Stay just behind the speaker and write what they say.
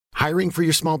Hiring for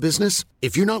your small business?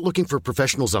 If you're not looking for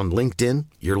professionals on LinkedIn,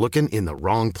 you're looking in the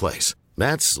wrong place.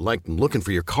 That's like looking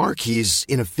for your car keys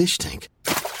in a fish tank.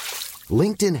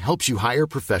 LinkedIn helps you hire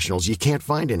professionals you can't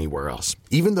find anywhere else,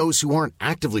 even those who aren't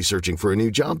actively searching for a new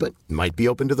job but might be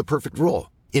open to the perfect role.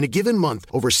 In a given month,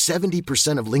 over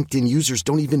 70% of LinkedIn users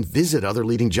don't even visit other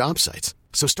leading job sites.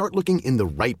 So start looking in the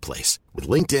right place. With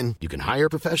LinkedIn, you can hire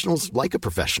professionals like a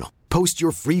professional. Post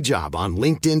your free job on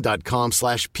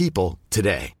linkedin.com/people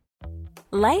today.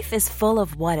 Life is full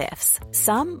of what-ifs.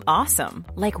 Some awesome,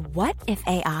 like what if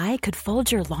AI could fold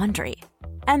your laundry?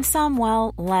 And some,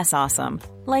 well, less awesome,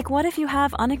 like what if you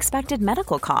have unexpected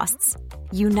medical costs?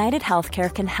 United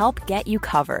Healthcare can help get you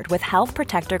covered with Health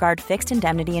Protector Guard fixed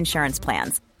indemnity insurance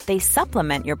plans. They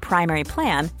supplement your primary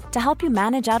plan to help you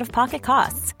manage out-of-pocket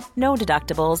costs. No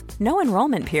deductibles, no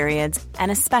enrollment periods,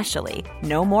 and especially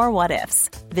no more what-ifs.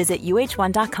 Visit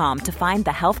uh1.com to find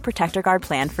the Health Protector Guard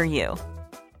plan for you.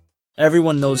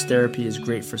 Everyone knows therapy is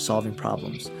great for solving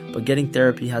problems, but getting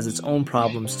therapy has its own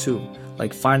problems too,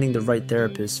 like finding the right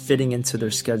therapist, fitting into their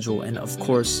schedule, and of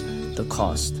course, the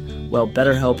cost. Well,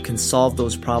 BetterHelp can solve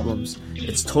those problems.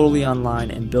 It's totally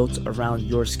online and built around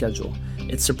your schedule.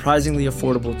 It's surprisingly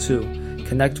affordable too.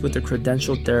 Connect with a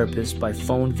credentialed therapist by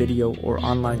phone, video, or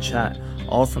online chat,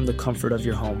 all from the comfort of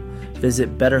your home.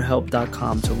 Visit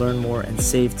BetterHelp.com to learn more and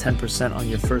save 10% on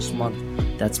your first month.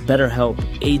 That's BetterHelp,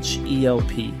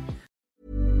 H-E-L-P.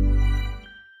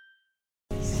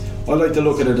 I like to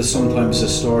look at it as sometimes a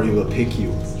story will pick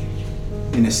you,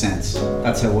 in a sense.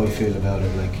 That's how I feel about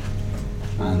it.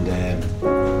 And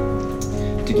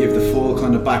to give the full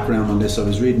kind of background on this, I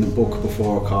was reading a book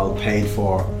before called Paid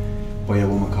For by a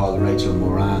woman called Rachel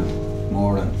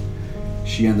Moran.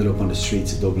 She ended up on the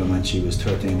streets of Dublin when she was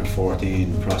 13 or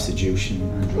 14, prostitution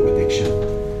and drug addiction.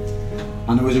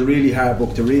 And it was a really hard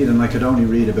book to read, and I could only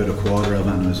read about a quarter of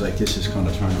it, and I was like, this is kind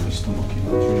of turning my stomach,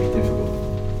 it's really difficult.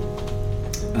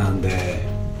 And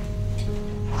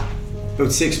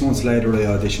about 6 months later I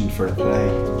auditioned for a play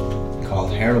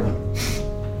called Heroin,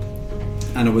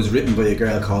 and it was written by a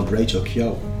girl called Rachel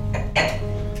Keogh.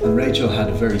 And Rachel had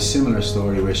a very similar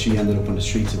story where she ended up on the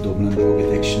streets of Dublin, drug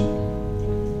addiction,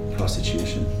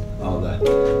 prostitution, all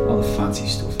the fancy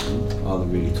stuff, all the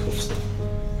really tough stuff.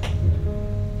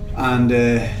 And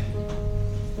I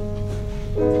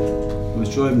was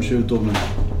driving through Dublin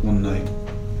one night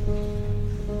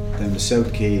down the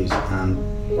South Quays, and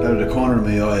out of the corner of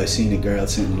my eye I seen a girl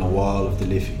sitting on a wall of the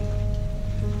Liffey.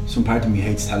 Some part of me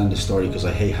hates telling the story because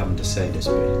I hate having to say this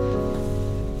bit.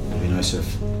 It'd be nice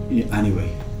if...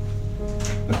 Anyway,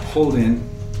 I pulled in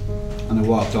and I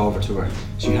walked over to her.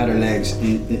 She had her legs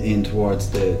in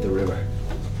towards the river,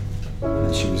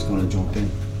 and she was going to jump in.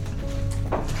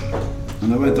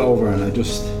 And I went over and there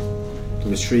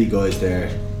was 3 guys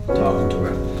there talking to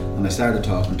her, and I started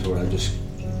talking to her. I just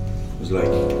was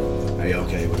like, are you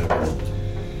okay, whatever.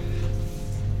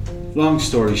 Long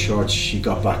story short, she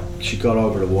got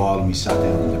over the wall and we sat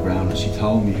down on the ground, and she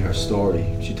told me her story.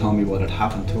 She told me what had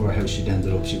happened to her, how she'd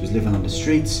ended up. She was living on the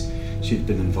streets, she'd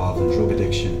been involved in drug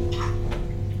addiction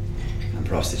and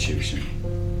prostitution.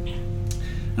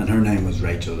 And her name was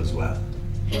Rachel as well.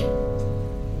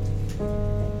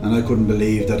 And I couldn't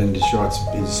believe that in the short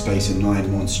space of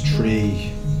 9 months,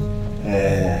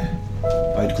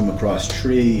 I'd come across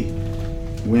 3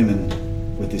 women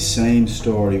with the same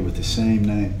story, with the same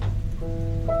name.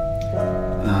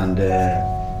 And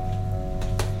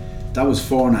that was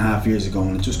 4.5 years ago,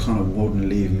 and it just kind of wouldn't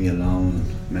leave me alone.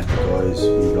 Met the guys,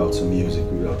 we wrote some music,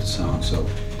 we wrote the song. So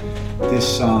this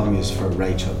song is for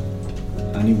Rachel,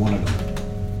 any one of them.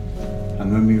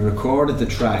 And when we recorded the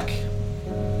track,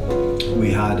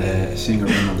 we had a singer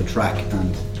in on the track,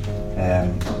 and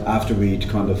after we'd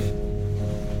kind of,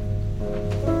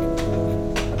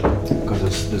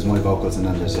 because there's my vocals and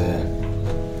then there's a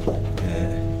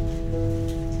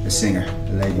singer,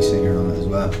 a lady singer on it as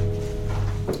well.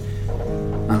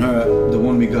 And the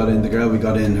one we got in, the girl we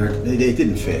got in, they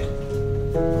didn't fit.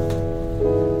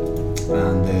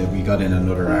 And we got in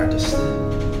another artist,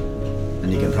 and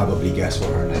you can probably guess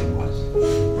what her name was.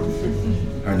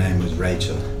 Her name was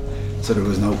Rachel. So there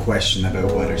was no question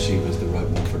about whether she was the right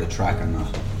one for the track or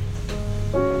not.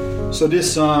 So this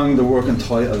song, the working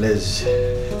title is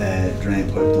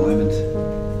Drainpipe Diamond.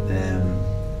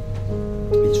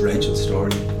 It's Rachel's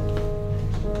story,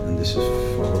 and this is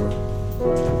for her.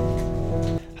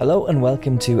 Hello and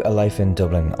welcome to A Life in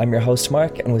Dublin. I'm your host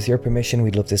Mark, and with your permission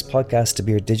we'd love this podcast to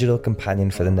be your digital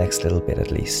companion for the next little bit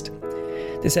at least.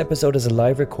 This episode is a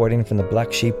live recording from the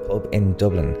Black Sheep pub in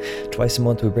Dublin. Twice a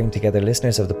month we bring together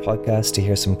listeners of the podcast to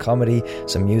hear some comedy,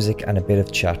 some music and a bit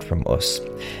of chat from us.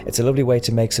 It's a lovely way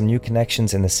to make some new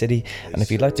connections in the city, and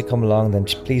if you'd like to come along then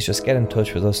please just get in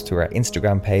touch with us through our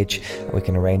Instagram page and we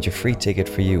can arrange a free ticket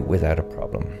for you without a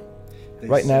problem.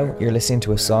 Right now, you're listening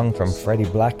to a song from Freddy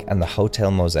and the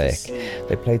Hotel Mosaic.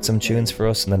 They played some tunes for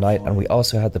us in the night, and we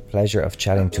also had the pleasure of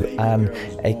chatting to Anne,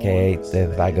 aka the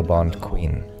Vagabond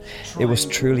Queen. It was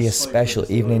truly a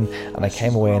special evening, and I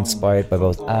came away inspired by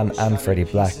both Anne and Freddy,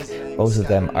 both of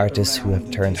them artists who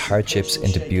have turned hardships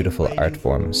into beautiful art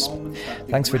forms.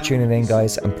 Thanks for tuning in,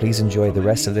 guys, and please enjoy the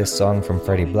rest of this song from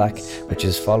Freddy, which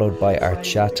is followed by our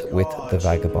chat with the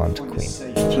Vagabond Queen.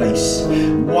 Place,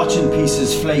 watching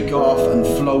pieces flake off and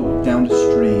float down the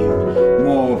stream.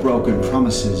 More broken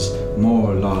promises,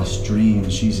 more lost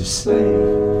dreams. She's a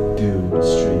slave to the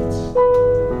streets.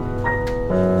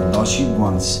 And all she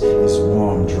wants is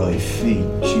warm, dry feet.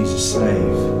 She's a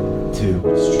slave to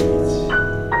the streets.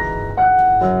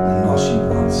 And all she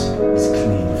wants is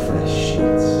clean, fresh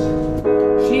sheets.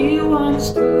 She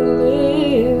wants to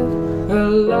live her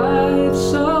life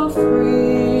so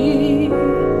free.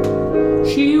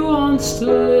 She wants to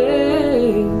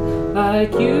live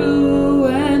like you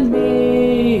and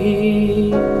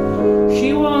me.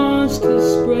 She wants to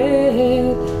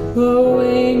spread her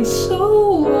wings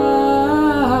so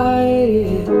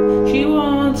wide. She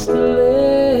wants to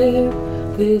live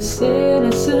this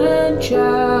innocent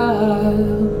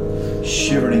child.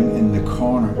 Shivering in the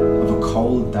corner of a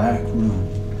cold, dark room,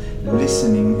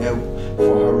 listening out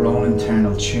for her own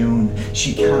internal tune.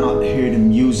 She cannot hear the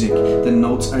music, the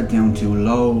notes are down too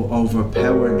low.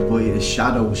 Overpowered by the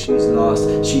shadow she's lost,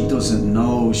 she doesn't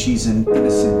know. She's an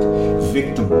innocent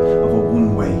victim of a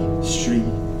one-way street.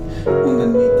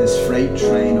 Underneath this freight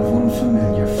train of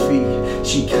unfamiliar feet,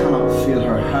 she cannot feel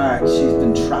her heart. She's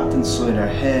been trapped inside her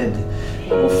head.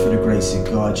 But for the grace of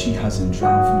God, she hasn't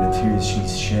drowned from the tears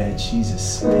she's shed. She's a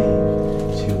slave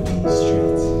to these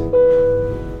streets.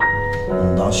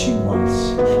 And all she wants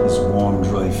is warm,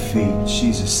 dry feet.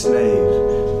 She's a slave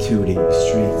to these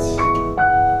streets.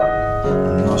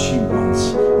 And all she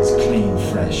wants is clean,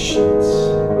 fresh sheets.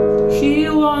 She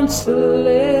wants to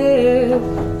live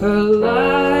her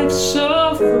life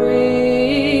so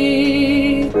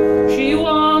free. She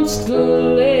wants to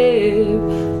live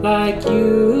like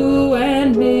you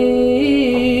and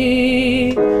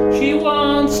me. She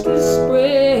wants to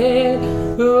spread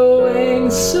her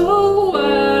wings so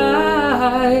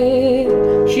wide.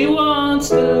 She wants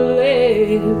to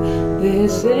live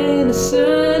this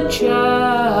innocent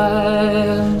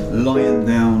child. Lying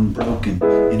down broken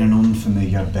in an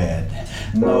unfamiliar bed.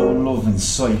 No love in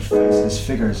sight, faceless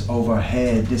figures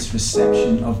overhead. This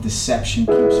reception of deception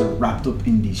keeps her wrapped up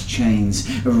in these chains.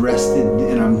 Arrested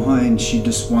in her mind, she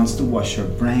just wants to wash her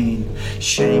brain.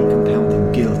 Shame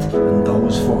compounding guilt and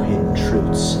those forbidden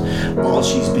truths. All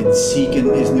she's been seeking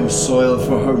is new soil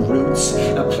for her roots.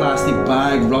 A plastic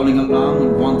bag rolling along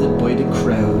unwanted by the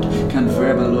crowd. Can't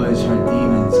verbalize her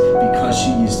demons because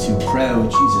she is too proud.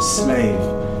 She's a slave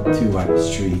to our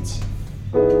streets.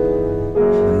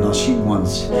 And all she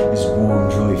wants is warm,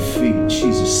 dry feet.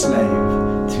 She's a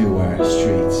slave to our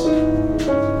streets.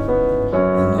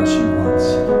 And all she wants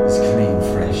is clean,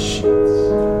 fresh sheets.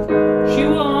 She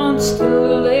wants to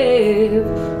live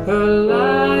her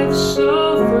life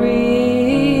so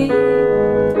free.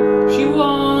 She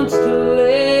wants to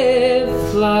live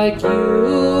like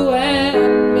you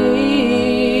and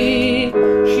me.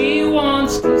 She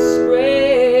wants to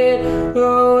spread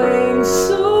her wings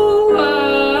so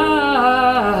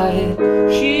wide.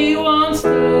 She wants to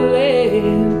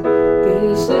live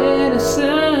this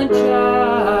innocent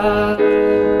child.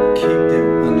 Kicked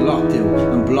out and locked out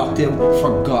and blocked out,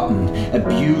 forgotten.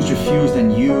 Abused, refused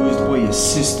and used by a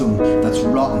system that's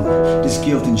rotten. This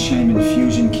guilt and shame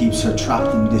infusion keeps her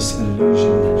trapped in this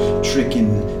illusion. Tricking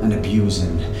and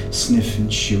abusing, sniffing,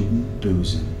 shooting,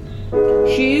 boozing.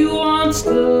 She wants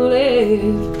to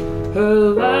live her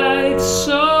life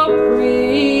so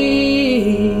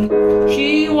free.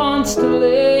 She wants to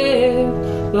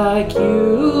live like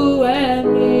you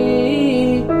and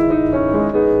me.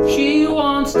 She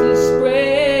wants to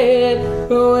spread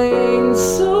her wings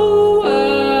so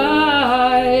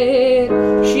wide.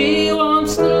 She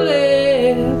wants to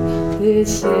live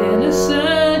this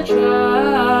innocent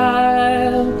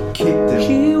child. Kicked out,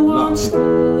 She wants locked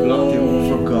out, blocked out,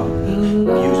 forgotten.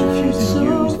 Abused, refused and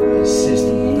used by a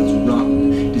system that's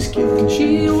rotten. This guilt and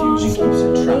shame infusion keeps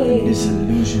her trapped in this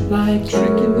illusion.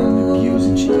 Tricking and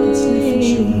abusing, she's been sniffing,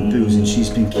 shooting, boozing. She's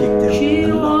been kicked out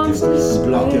and locked out and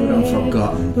blocked out and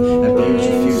forgotten. Abused,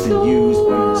 refused and used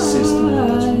by a system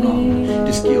that's wrong.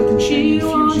 This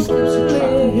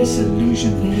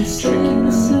illusion. Tricking and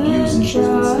abusing, she's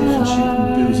been sniffing,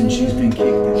 shooting, boozing, she's been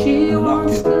kicked in,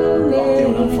 locked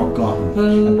out and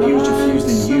forgotten. Abused, refused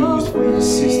and used by the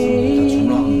system that's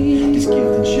rotten. This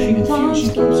guilt and shame and fusion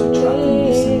keeps her trapped in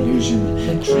this illusion.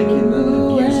 Tricking and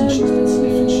abusing, she's been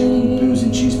sniffing, shooting,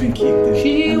 boozing, she's been kicked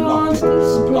in, locked out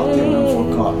and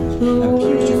forgotten.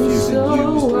 Abused, refused and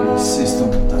used by the system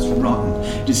that's rotten.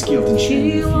 This guilt and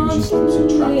shame and fusion keeps her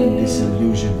trapped in this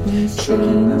illusion. Tricking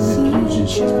and abusing,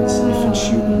 she's been sniffing,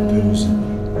 shooting, boozing.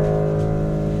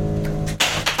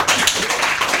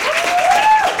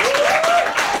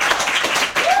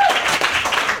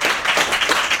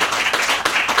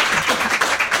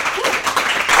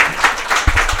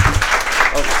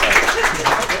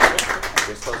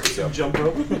 Jump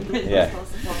rope. Yeah.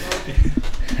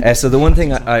 So the one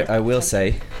thing I will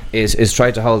say is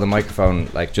try to hold the microphone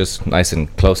like just nice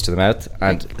and close to the mouth,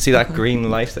 and see that green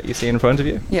light that you see in front of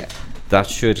you? Yeah. That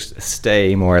should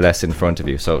stay more or less in front of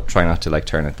you, so try not to like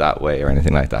turn it that way or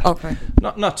anything like that. Okay.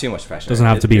 Not too much pressure. Doesn't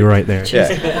have to be right there. Yeah.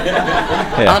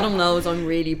 Adam knows I'm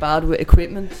really bad with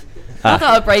equipment. I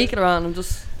thought I'd break it around. I'm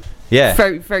just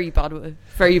very, very bad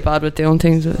with doing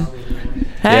things with it.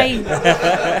 Hey.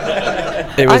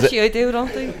 Actually, I do, don't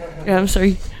I? Yeah, I'm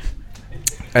sorry.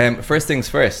 First things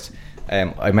first.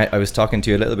 I was talking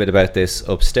to you a little bit about this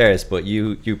upstairs, but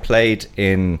you played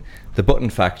in the Button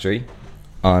Factory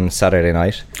on Saturday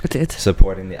night. I did.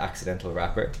 Supporting the Accidental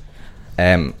Rapper.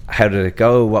 How did it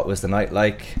go? What was the night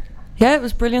like? Yeah, it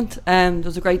was brilliant. There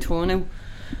was a great turnout.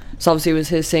 So obviously it was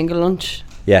his single lunch.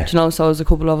 Yeah. Do you know, so there was a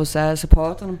couple of us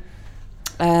supporting him.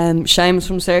 Seamus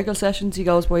from Circle Sessions, he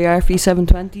goes by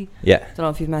RF720. Yeah. Don't know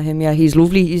if you've met him. Yeah, he's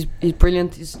lovely. He's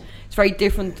brilliant. He's very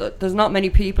different. There's not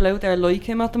many people out there like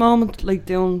him at the moment. Like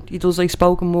he does like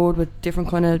spoken word with different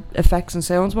kind of effects and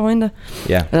sounds behind it.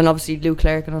 Yeah. And then obviously Luke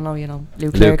Clark, and I know you know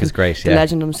Luke is great. the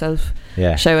legend himself.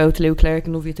 Yeah. Shout out to Luke Clark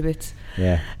and love you to bits.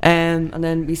 Yeah. And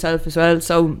then myself as well.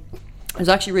 So it was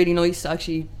actually really nice to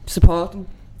actually support him.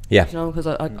 Yeah. You know, because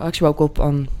I actually woke up I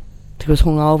think I was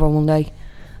hungover one day.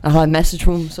 I had a message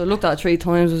from him, so I looked at it 3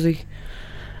 times. I was like,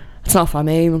 "That's not for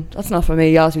me, man. That's not for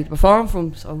me." He asked me to perform for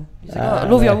him, so he's like, "I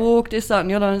love your work, this, that, and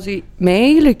the other." And I was like,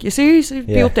 "Me? Like, you seriously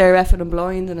be up there effing and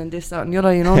blinding and this, that, and the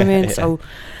other?" You know what I mean? So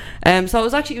it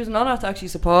was an honour to actually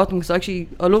support him, because actually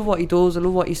I love what he does. I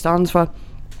love what he stands for.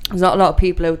 There's not a lot of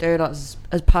people out there that's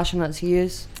as passionate as he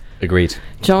is. Agreed.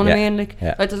 Do you know what I mean? Like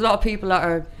there's a lot of people that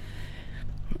are.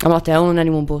 I'm not down on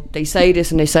anyone, but they say this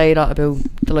and they say that about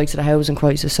the likes of the housing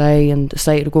crisis, and the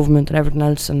state of the government and everything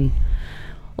else, and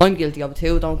I'm guilty of it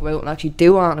too. Don't go out and actually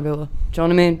do anything about it. Do you know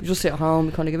what I mean? We just sit at home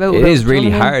and kind of give out. It is really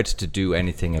hard to do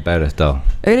anything about it, though.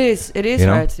 It is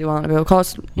hard to do anything about it,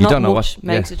 because not much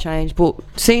makes a change. But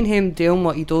seeing him doing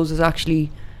what he does is actually,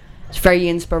 it's very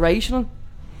inspirational.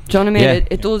 Do you know what I mean?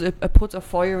 It puts a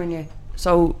fire in you.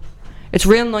 So it's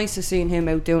real nice to see him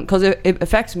out doing, because it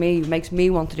affects me. It makes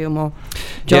me want to do more.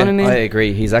 Do you know what I mean? I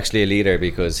agree. He's actually a leader,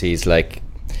 because he's like,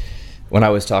 when I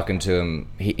was talking to him,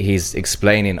 he's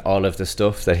explaining all of the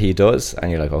stuff that he does,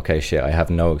 and you're like, okay, shit, I have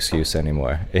no excuse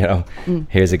anymore. You know,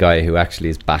 here's a guy who actually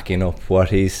is backing up what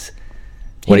he's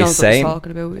saying. What he's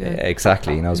talking about. Yeah.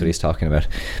 Exactly, he knows what he's talking about.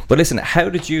 But listen, how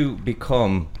did you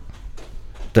become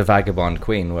the Vagabond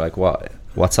Queen? Like,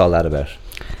 what's all that about?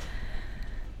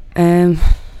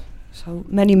 So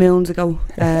many moons ago,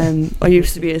 I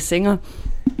used to be a singer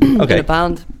in a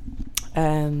band.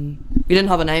 We didn't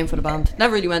have a name for the band.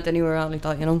 Never really went anywhere around like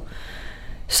that, you know.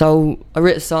 So I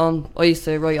wrote a song. I used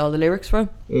to write all the lyrics for him.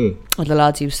 And the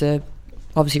lads used to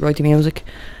obviously write the music.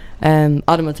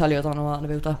 Adam will tell you I don't know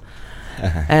anything about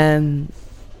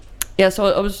that. So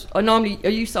I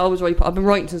used to always write. I've been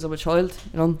writing since I was a child,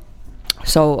 you know.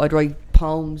 So I'd write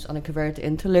poems and I'd convert it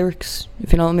into lyrics,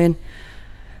 if you know what I mean.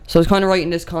 So I was kind of writing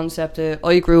this concept.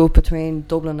 I grew up between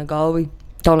Dublin and Galway.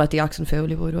 Don't let the accent fool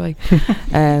you, by the way.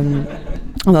 I'm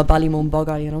a Ballymum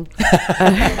bugger, you know.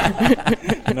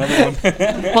 Another one.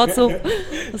 What's up?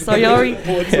 Sorry, Ari.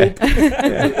 What's up?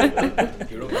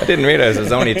 I didn't realise there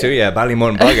was only 2. Yeah,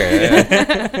 Ballymum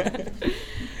bugger.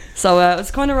 So I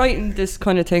was kind of writing this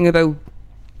kind of thing about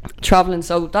travelling.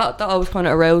 So that always kind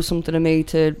of aroused something in me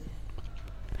to.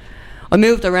 I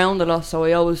moved around a lot, so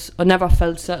I never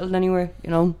felt settled anywhere,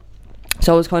 you know.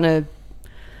 So I was kind of.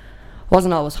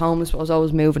 Wasn't always homeless, but I was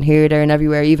always moving here, there and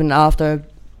everywhere, even after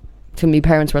my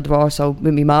parents were divorced. So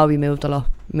with my ma, we moved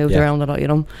around a lot, you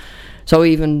know. So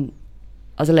even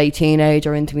as a late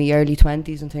teenager into my early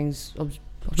 20s and things, I was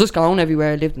just going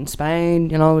everywhere. I lived in Spain,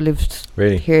 you know, lived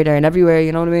here, there and everywhere,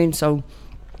 you know what I mean. So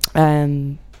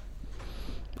I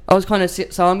was kind of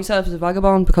saw myself as a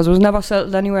vagabond, because I was never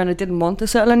settled anywhere and I didn't want to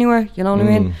settle anywhere, you know what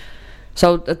I mean.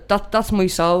 So that's my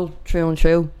soul, true and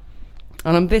true.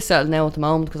 And I'm a bit settled now at the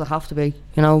moment because I have to be,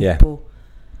 you know. Yeah.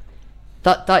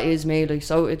 But that is me, like,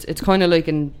 so it's kind of like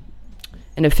in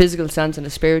a physical sense and a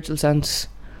spiritual sense,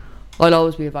 I'll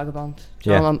always be a vagabond.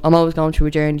 You know, I'm always going through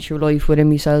a journey through life within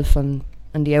myself and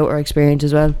the outer experience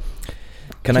as well.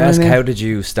 Can I ask, how did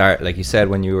you start? Like you said,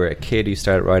 when you were a kid, you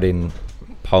started writing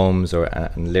poems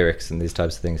and lyrics and these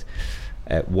types of things.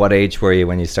 What age were you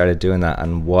when you started doing that,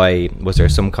 and why? Was there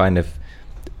some kind of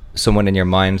someone in your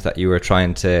mind that you were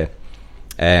trying to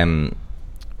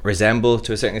resemble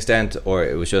to a certain extent, or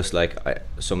it was just like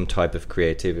some type of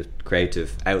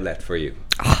creative outlet for you?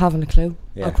 I haven't a clue.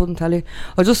 I couldn't tell you.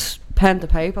 I just pen to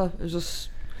paper. It was just,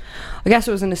 I guess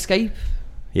it was an escape.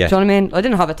 Yeah. Do you know what I mean? I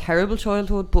didn't have a terrible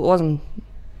childhood, but it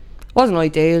wasn't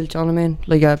ideal. Do you know what I mean?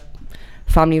 Like, a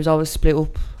family was always split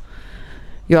up.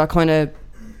 You're kind of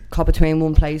caught between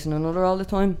one place and another all the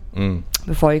time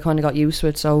before you kind of got used to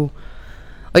it. So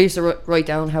I used to write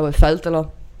down how I felt a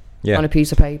lot on a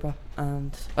piece of paper,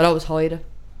 and I'd always hide it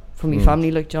from my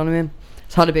family, like, do you know what I mean?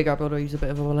 I had a bigger brother, he's a bit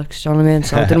of a bollocks, do you know what I mean?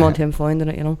 So I didn't want him finding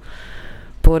it, you know.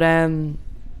 But I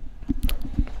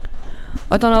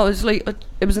don't know, it was like,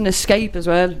 it was an escape as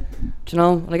well, do you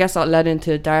know? And I guess that led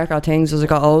into darker things as I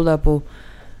got older, but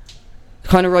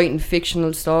kind of writing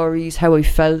fictional stories, how I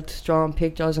felt, drawing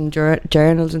pictures and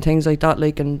journals and things like that,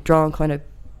 like, and drawing kind of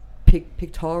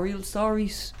pictorial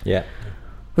stories. Yeah.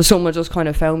 Was something I just kind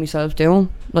of found myself doing.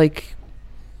 Like,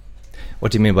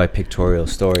 what do you mean by pictorial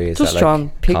story? Is just that drawing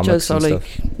like pictures, so like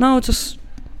stuff? No, just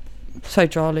so I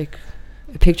draw like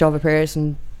a picture of a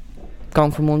person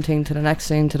going from one thing to the next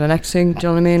thing to the next thing, do you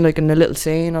know what I mean? Like in a little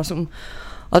scene or something.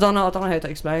 I don't know how to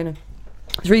explain it.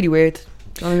 It's really weird, do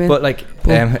you know what I mean? But like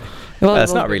well,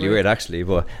 it's not really weird actually,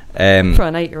 but for an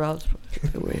 8-year-old it's a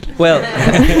bit weird. Well,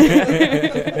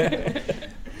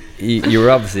 you were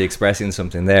obviously expressing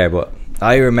something there, but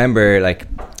I remember, like,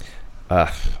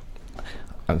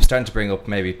 I'm starting to bring up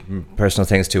maybe personal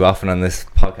things too often on this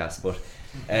podcast, but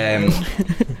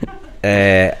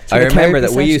I remember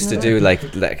that we used to do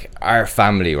like our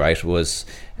family, right, was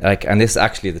like, and this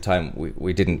actually at the time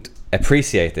we didn't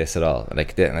appreciate this at all,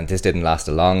 like, and this didn't last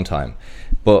a long time,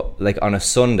 but like on a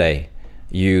Sunday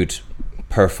you'd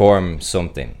perform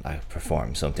something,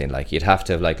 like you'd have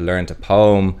to like learn a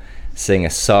poem, sing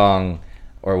a song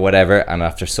or whatever, and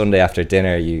after Sunday after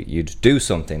dinner you'd do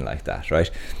something like that,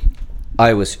 right?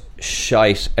 I was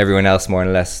shite, everyone else more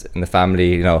or less in the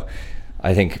family, you know,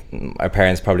 I think our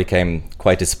parents probably came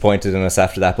quite disappointed in us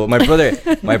after that, but my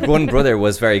one brother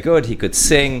was very good. He could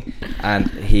sing, and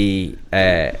he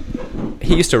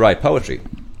used to write poetry.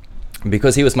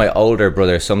 Because he was my older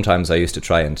brother, sometimes I used to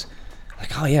try and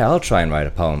like, oh yeah, I'll try and write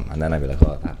a poem, and then I'd be like,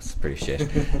 oh, that's pretty shit.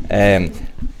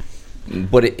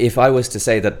 But if I was to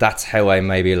say that that's how I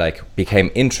maybe like became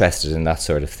interested in that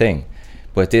sort of thing,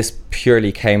 but this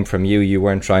purely came from you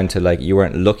weren't trying to, like, you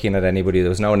weren't looking at anybody, there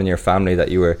was no one in your family that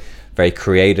you were very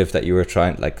creative, that you were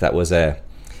trying, like, that was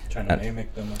trying to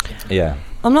mimic them. Yeah.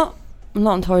 I'm not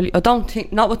entirely, I don't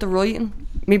think, not with the writing.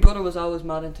 My brother was always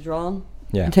mad into drawing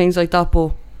and things like that,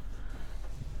 but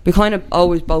we kind of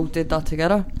always both did that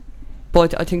together.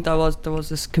 But I think there was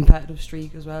this competitive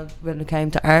streak as well when it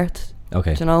came to art.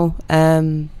 Okay. You know,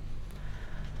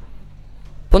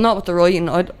 but not with the writing.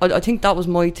 I think that was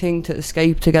my thing to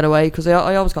escape, to get away, because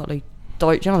I always got like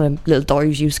you know them little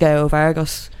diaries you get out of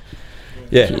Argos.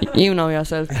 Yeah. You know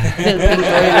yourself. Little pink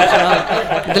diaries, you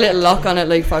know, with the little lock on it,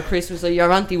 like for Christmas. Like, your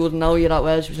auntie wouldn't know you that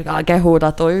well. She was like, "I get her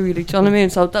that diary." Like, do you know what I mean?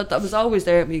 So that was always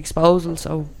there at my disposal.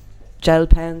 So gel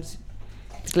pens,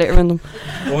 glitter in them.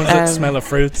 The ones that smell of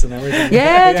fruits and everything.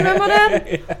 Yeah, do you remember them?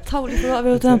 Yeah. Totally forgot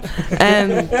about them.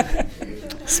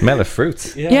 Smell of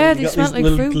fruits? Yeah, they smell like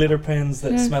little fruit. Glitter pens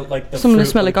that smell like the some of them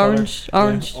fruit smell like colour.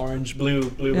 orange,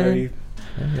 blueberry.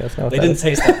 Yeah, they didn't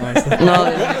taste that nice. No,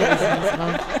 they didn't taste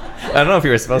nice. I don't know if you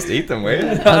were supposed to eat them, were you?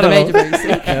 They made you very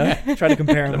sick. Yeah. Try to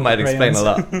compare them. That might explain a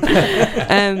lot.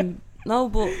 No,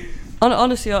 but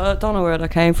honestly, I don't know where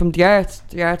that came from. The art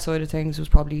side of things was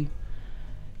probably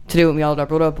to do with my older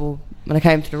brother, but when it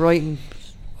came to the writing,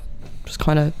 just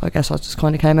kind of, I guess I just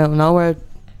kind of came out of nowhere.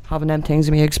 Having them things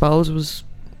in me exposed was,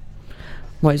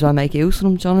 might as well make use of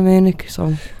them, do you know what I mean? Like,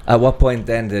 so at what point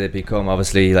then did it become,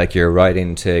 obviously, like, you're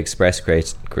writing to express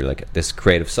like this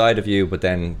creative side of you, but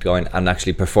then going and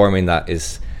actually performing that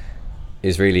is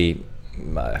really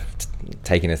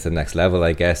taking it to the next level,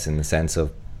 I guess, in the sense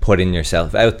of putting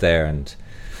yourself out there, and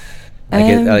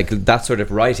like that sort of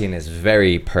writing is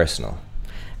very personal.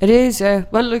 It is, yeah.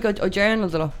 Well, like, I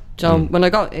journaled a lot. So when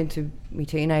I got into my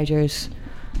teenagers,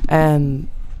 I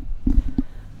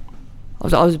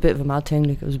was a bit of a mad thing.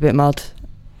 Like, I was a bit mad,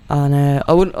 And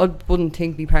I wouldn't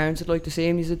think my parents would like to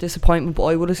see me as a disappointment, but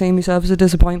I would have seen myself as a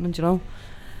disappointment, you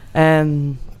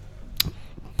know.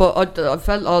 But I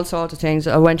felt all sorts of things.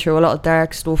 I went through a lot of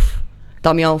dark stuff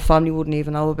that my own family wouldn't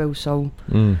even know about. So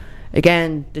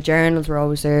again, the journals were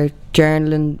always there,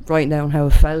 journaling, writing down how I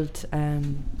felt.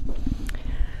 One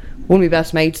of my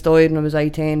best mates died when I was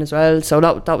 18 as well, so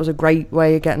that was a great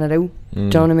way of getting it out. Do you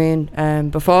know what I mean?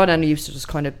 Before then, I used to just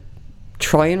kind of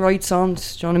try and write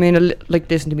songs. Do you know what I mean? Like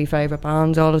listen to my favourite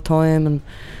bands all the time and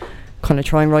kind of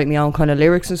try and write my own kind of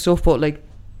lyrics and stuff. But like,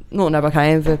 nothing ever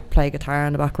came of it. Play guitar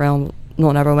in the background,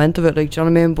 nothing ever went of it. Like, do you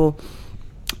know what I mean?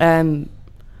 But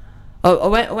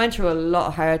I went through a lot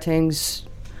of hard things,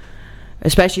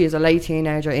 especially as a late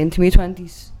teenager into my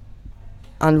 20s,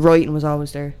 and writing was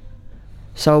always there.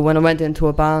 So when I went into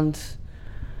a band,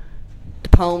 the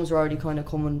poems were already kind of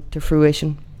coming to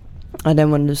fruition, and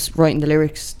then when I was writing the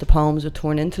lyrics, the poems would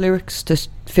turn into lyrics to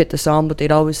fit the song, but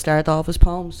they'd always start off as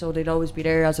poems, so they'd always be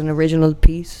there as an original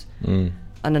piece, and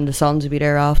then the songs would be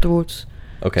there afterwards.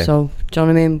 Okay. So, do you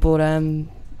know what I mean? But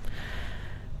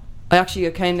I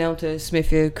came down to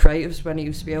Smithfield Creatives when it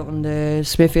used to be out on the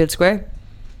Smithfield Square.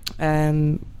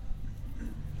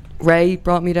 Ray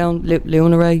brought me down,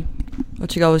 Luna Ray.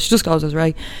 She just goes as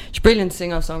Ray. She's a brilliant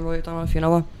singer, songwriter. I don't know if you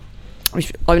know her.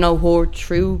 I know her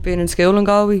through being in school in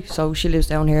Galway, so she lives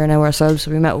down here now herself. So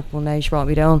we met up one day. She brought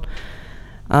me down,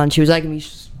 and she was like, "Me,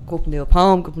 go up and do a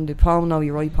poem. Now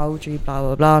you write poetry, blah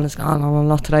blah blah." And it's gone on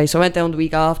not today. So I went down the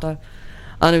week after,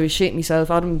 and I was shitting myself.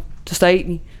 I had them to stay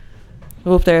me. I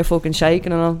was up there fucking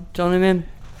shaking and all. Do you know what I mean?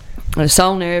 I was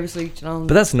so nervous, like, you know.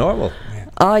 But that's normal.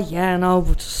 Oh yeah, no,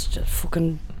 but just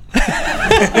fucking.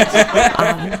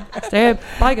 They're a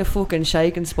bag of fucking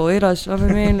shaking spiders, you know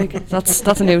what I mean? Like, that's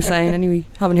a new saying anyway.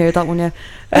 Haven't heard that one yet.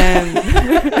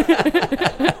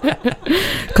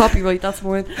 Copyright, that's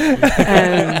mine.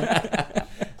 A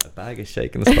bag of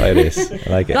shaking spiders. I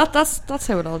like it. That's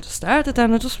how it all just started.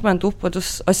 Then I just went up.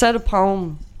 I said a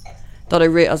poem that I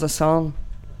wrote as a song.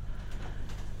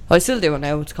 I still do it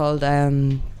now. It's called I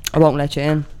Won't Let You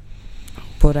In.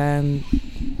 But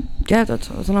yeah, I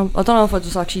don't know if I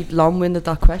just actually long-winded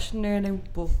that question there now,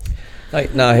 but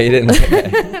like, no, he didn't.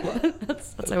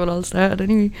 that's how it all started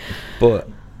anyway. But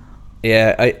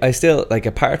yeah, I still, like,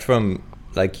 apart from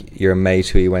like your mate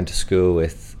who you went to school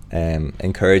with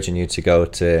encouraging you to go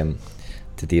to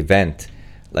the event,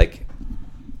 like,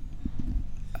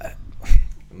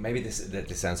 maybe this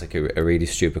sounds like a really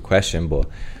stupid question, but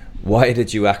why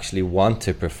did you actually want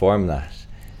to perform that?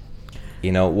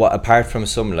 You know, what, apart from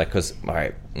some, like, because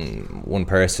one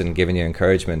person giving you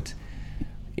encouragement,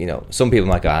 you know, some people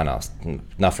might go, no, it's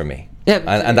not for me. Yeah,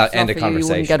 and that end of conversation.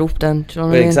 You wouldn't get up then, do you know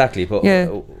what I mean? Exactly, but yeah.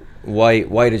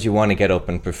 Why did you want to get up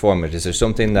and perform it? Is there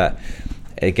something that,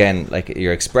 again, like,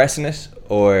 you're expressing it,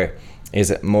 or is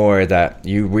it more that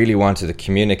you really wanted to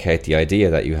communicate the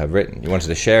idea that you have written? You wanted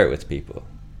to share it with people?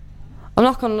 I'm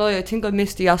not gonna lie, I think I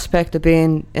missed the aspect of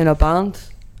being in a band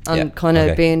and kind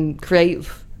of being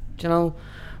creative. You know,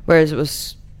 whereas it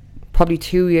was probably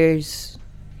 2 years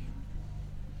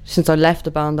since I left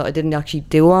the band that I didn't actually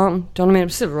do anything. Do you know what I mean? I'm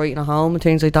still writing at home and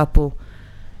things like that, but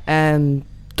there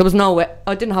was no way.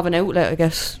 I didn't have an outlet, I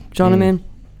guess. Do you know what I mean?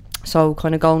 So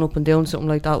kind of going up and doing something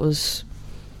like that was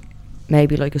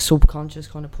maybe like a subconscious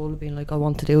kind of pull, being like, I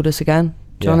want to do this again.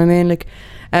 Do you know what I mean? Like,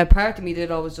 part of me did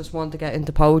always just want to get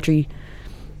into poetry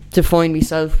to find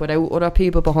myself without other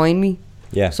people behind me.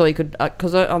 Yeah. So I could,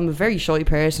 because I'm a very shy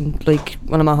person. Like,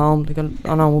 when I'm at home, like, I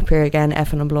know I'm up here again,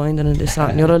 effing and blind and this, that,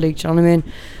 and the other. Like, do you know what I mean?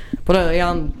 But I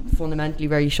am fundamentally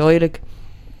very shy. Like,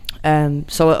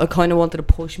 so I kind of wanted to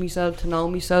push myself to know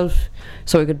myself,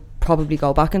 so I could probably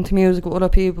go back into music with other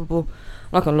people. But I'm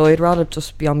not gonna lie, I'd rather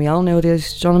just be on my own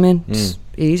nowadays. Do you know what I mean? It's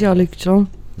easier, like, do you know.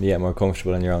 Yeah, more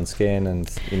comfortable in your own skin, and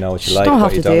you know what you just like. Don't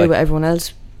have to deal with everyone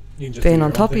else being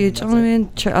on top of you. Do you know what I mean?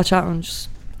 Chat and just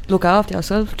look after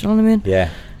yourself. Do you know what I mean? Yeah.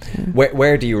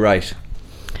 Where do you write?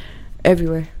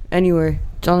 Everywhere, anywhere.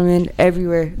 Do you know what I mean?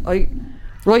 Everywhere. I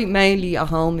write mainly at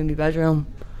home in my bedroom.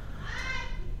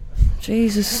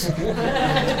 Jesus.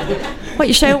 What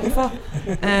you shouting for?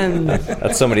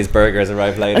 That's somebody's burger has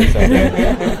arrived later. So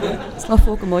it's not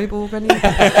fucking my burger anyway.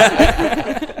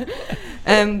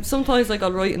 Sometimes, like,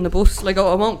 I'll write in the bus. Like,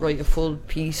 I won't write a full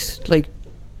piece. Like,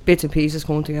 bits and pieces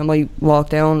come to me. I might walk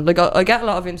down. Like, I get a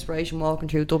lot of inspiration walking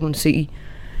through Dublin City.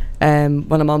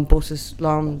 When I'm on buses,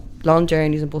 long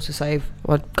journeys and buses, say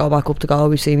I'd go back up to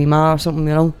Galway, see me ma or something,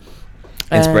 you know.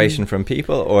 Inspiration from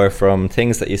people or from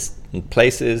things that you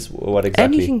places? What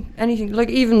exactly? Anything. Like,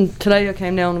 even today I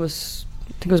came down, I think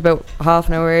it was about half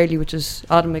an hour early, which is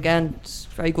Adam again. It's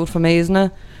very good for me, isn't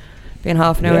it? Being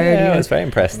half an hour early. Yeah, I was very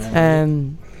impressed.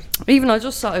 even I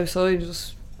just sat outside,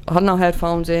 I had no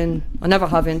headphones in. I never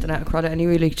have internet credit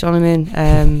anyway, like, do you know what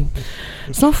I mean?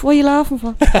 It's not what you laughing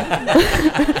for.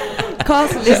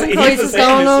 Cost of living crisis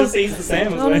going on. He's the same.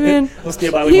 Do you know what I mean? Must be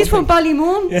about He's from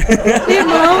Ballymun. Leave him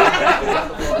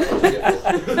alone.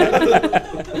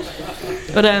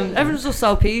 But everyone's just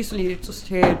so peaceful. You just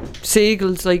hear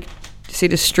seagulls, like, you see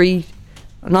the street.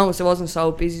 I noticed it wasn't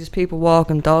so busy. There's people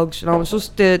walking, dogs. You know, it's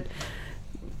just the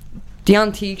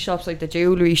antique shops, like the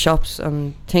jewellery shops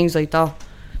and things like that,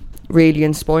 really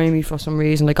inspire me for some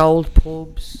reason. Like old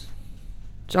pubs.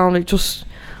 Do you know, like, just,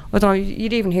 I don't know,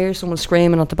 you'd even hear someone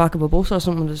screaming at the back of a bus or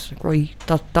something. It's like, right,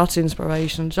 that's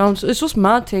inspiration. Do you know, it's just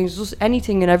mad things. Just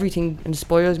anything and everything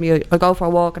inspires me. I go for a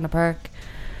walk in the park,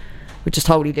 which is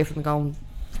totally different than going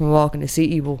from a walk in the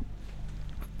city, but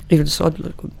even just like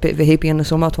a bit of a hippie in the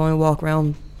summertime, walk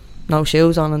around, no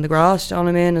shoes on in the grass, do you know what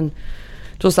I mean? And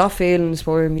just that feeling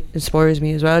inspires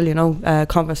me as well, you know.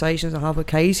 Conversations I have with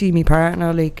Casey, my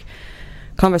partner, like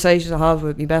conversations I have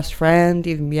with my best friend,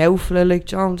 even my outfit, like,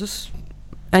 do you know, just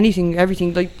anything,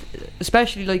 everything, like,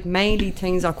 especially like mainly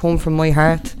things that come from my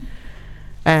heart,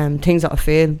 things that I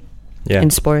feel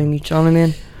inspire me, do you know what I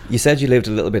mean? You said you lived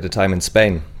a little bit of time in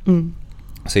Spain.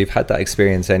 So you've had that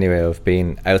experience anyway of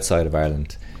being outside of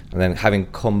Ireland, and then having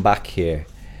come back here.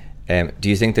 Do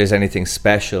you think there's anything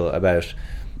special about,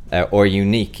 or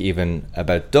unique even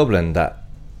about Dublin that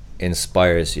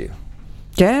inspires you?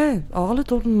 Yeah, all of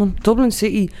Dublin, man. Dublin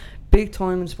City, big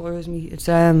time inspires me. It's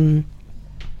I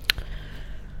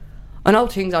know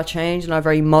things are changing, are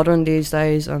very modern these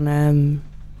days, and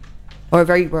we're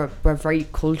a very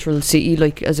cultural city,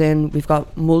 like, as in we've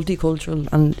got multicultural,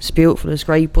 and it's beautiful, it's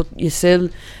great, but you still,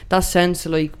 that sense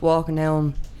of like walking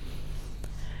down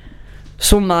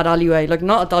some mad alleyway, like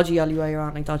not a dodgy alleyway or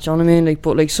anything like that, do you know what I mean? Like,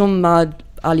 but like some mad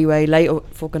alleyway late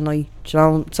at fucking night, do you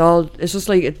know? It's just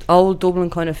like old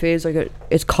Dublin kind of feels like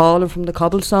it's calling from the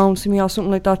cobblestones to me or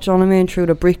something like that, do you know what I mean? Through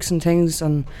the bricks and things.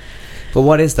 And but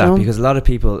what is that? You know? Because a lot of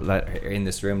people that are in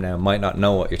this room now might not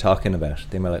know what you're talking about.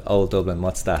 They might like, old Dublin,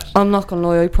 what's that? I'm not gonna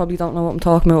lie, I probably don't know what I'm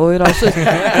talking about either.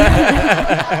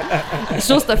 It's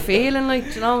just a feeling,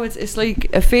 like, you know, it's like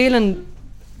a feeling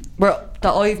that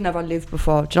I've never lived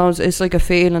before. Do you know, it's like a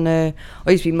feeling. I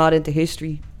used to be mad into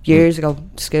history years ago,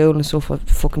 school and stuff. I've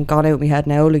fucking gone out of my head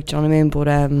now, like, do you know what I mean? But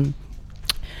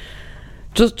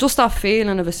just that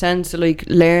feeling of a sense of like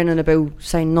learning about,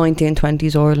 say,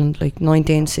 1920s Ireland, like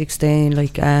 1916,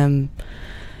 like even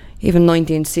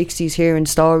 1960s, hearing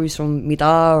stories from me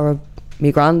dad or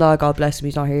my granddad, God bless him,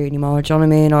 he's not here anymore, do you know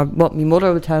what I mean? Or what my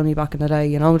mother would tell me back in the day,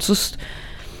 you know. It's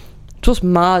just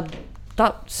mad,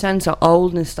 that sense of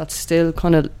oldness that's still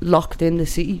kind of locked in the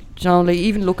city, do you know, like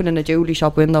even looking in a jewellery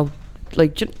shop window,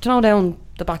 like, do you know, down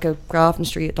the back of Grafton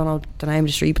Street, I don't know the name of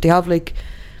the street, but they have like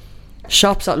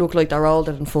shops that look like they're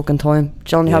older than fucking time.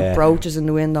 Do you know, they have brooches in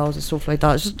the windows and stuff like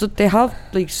that. It's just, they have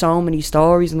like so many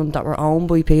stories in them that were owned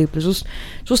by people. It's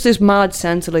just this mad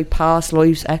sense of like past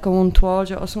lives echoing towards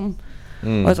you or something.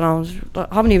 I don't know,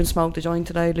 I haven't even smoked a joint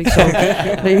today, like, so like,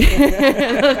 I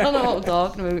don't know what I'm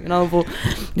talking about, you know, but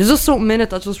there's just something in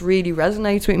it that just really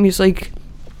resonates with me. It's like,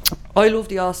 I love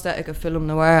the aesthetic of film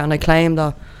noir, and I claim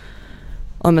that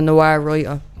I'm a noir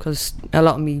writer because a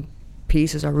lot of me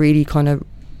pieces are really kind of,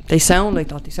 they sound like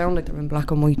that, they sound like they're in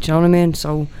black and white, do you know what I mean?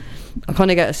 So I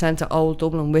kind of get a sense of old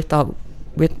Dublin with that,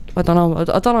 I don't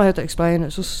know how to explain it.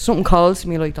 It's just something calls to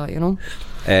me like that, you know.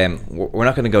 We're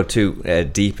not going to go too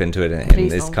deep into it in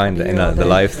this kind of the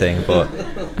live thing, but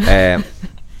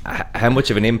how much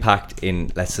of an impact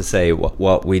in, let's just say,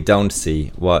 what we don't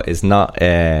see, what is not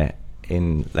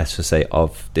in, let's just say,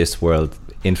 of this world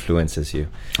influences you?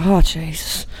 Oh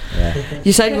Jesus! Yeah.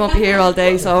 You said you won't be here all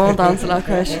day, so I won't answer that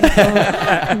question.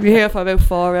 I'll be here for about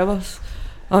 4 hours.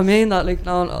 I mean that, like,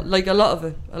 no, like a lot of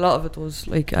it was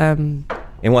like.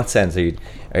 In what sense are you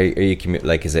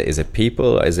like? Is it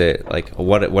people? Is it like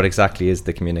what exactly is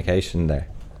the communication there?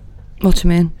 What do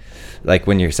you mean? Like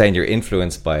when you're saying you're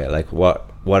influenced by it, like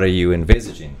what are you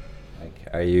envisaging? Like,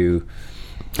 are you?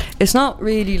 It's not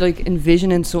really like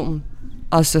envisioning something,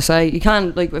 as to say. You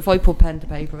can't, like, if I put pen to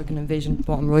paper, I can envision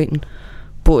what I'm writing.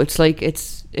 But it's like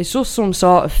it's just some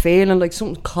sort of feeling, like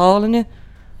something calling you.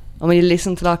 And when you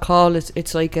listen to that call,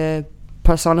 it's like a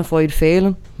personified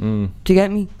feeling. Do you get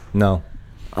me? No.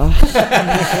 Oh.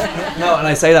 No, and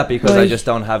I say that because I just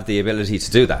don't have the ability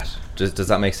to do that. Does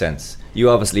that make sense? You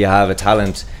obviously have a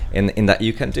talent in that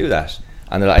you can do that,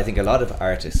 and I think a lot of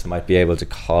artists might be able to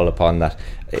call upon that.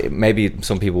 Maybe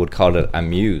some people would call it a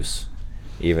muse,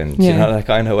 even. Do you know that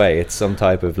kind of way? It's some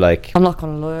type of like. I'm not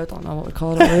gonna lie, I don't know what to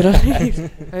call it either.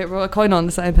 Right, we're kind of on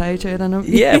the same page here, then.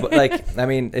 Yeah, but like, I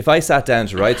mean, if I sat down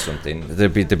to write something,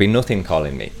 there'd be nothing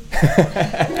calling me.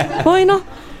 Why not?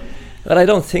 But I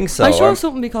don't think so. I'm sure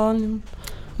something be calling you.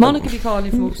 Monica be calling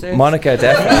you from upstairs. Monica,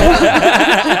 definitely.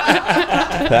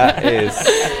 that is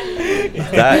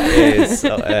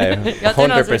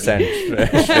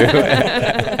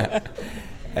 100%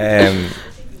 true.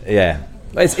 Yeah,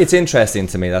 it's interesting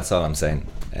to me. That's all I'm saying.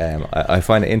 I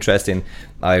find it interesting.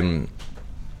 I'm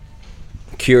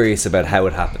curious about how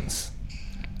it happens.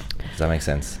 Does that make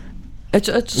sense?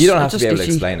 You don't have to be able to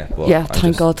explain it. But yeah,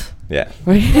 thank God. Yeah,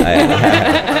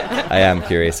 I am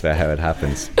curious about how it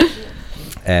happens.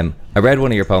 I read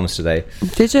one of your poems today.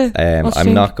 Did you?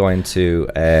 I'm not going to.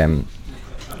 I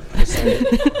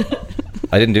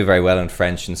didn't do very well in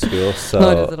French in school, so.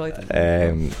 No,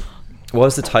 what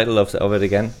was the title of it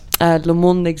again? Le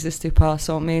monde n'existe pas,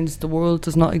 so it means the world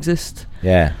does not exist.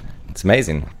 Yeah, it's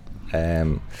amazing.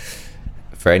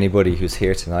 For anybody who's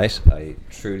here tonight, I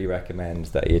truly recommend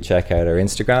that you check out our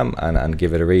Instagram and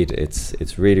give it a read.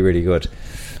 It's really, really good.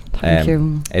 Thank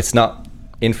you. It's not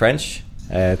in French,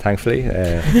 thankfully.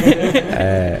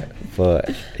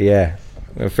 But yeah,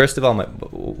 first of all,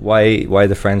 why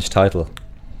the French title?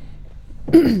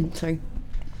 Sorry.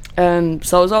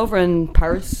 So I was over in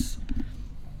Paris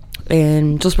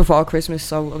just before Christmas,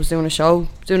 so I was doing a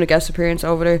guest appearance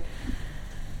over there.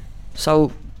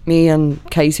 So me and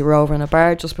Casey were over in a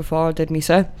bar just before I did me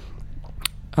set,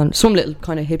 and some little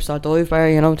kind of hipster dive bar,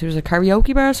 you know. There was a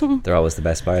karaoke bar or something. They're always the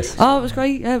best bars. Oh, it was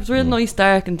great. Yeah, it was real nice,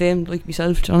 dark and dim, like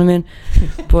myself. Do you know what I mean?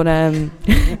 But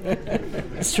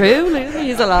it's true. Like,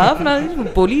 he's a laugh now. He's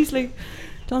bullies, like. Do you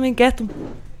know what I mean? Get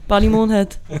them,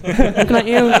 Ballymoonhead. Looking at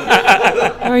you.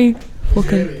 Very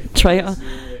fucking traitor.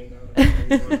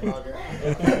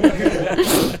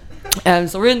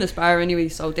 So we're in this bar anyway.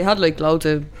 So they had like loads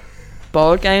of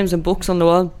board games and books on the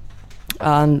wall,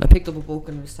 and I picked up a book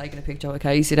and was taking a picture of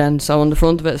Casey then. So on the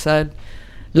front of it said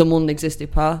Le monde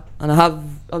n'existe pas, and I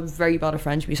was very bad at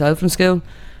French myself in school,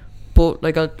 but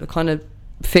like I kind of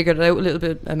figured it out a little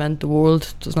bit. I meant the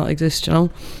world does not exist, you know.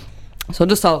 So I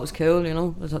just thought it was cool, you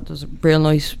know. I thought it was real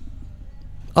nice.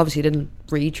 Obviously didn't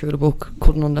read through the book,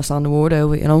 couldn't understand the word out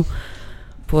of it, you know,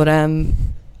 but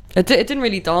it didn't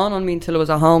really dawn on me until I was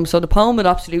at home. So the poem had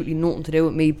absolutely nothing to do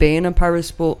with me being in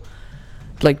Paris, but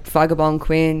like Vagabond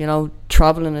Queen, you know,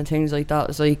 travelling and things like that.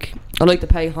 It's like I like to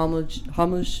pay homage.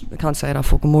 I can't say that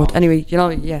fucking word. Anyway, you know,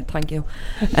 yeah, thank you.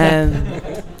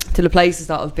 To the places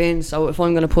that I've been. So if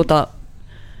I'm going to put that,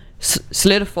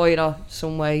 solidify that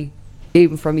some way,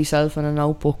 even for myself in a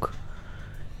notebook,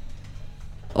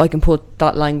 I can put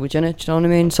that language in it. Do you know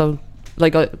what I mean? So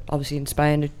like I obviously in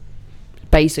Spain,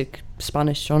 basic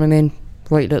Spanish. Do you know what I mean?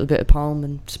 Write a little bit of poem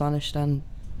in Spanish. Then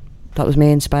that was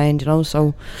me in Spain. You know,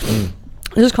 so.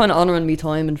 It's just kind of honouring me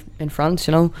time in France,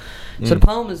 you know. So the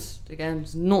poem is, again,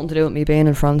 it's nothing to do with me being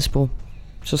in France, but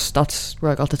just that's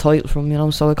where I got the title from, you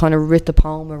know. So I kind of writ the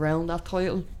poem around that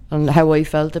title and how I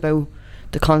felt about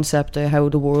the concept of how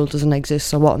the world doesn't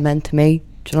exist and what it meant to me,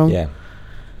 do you know. Yeah.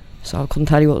 So I couldn't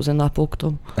tell you what was in that book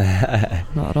though.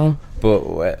 Not at all.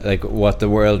 But like what the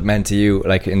world meant to you,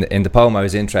 like in the poem, I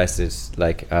was interested,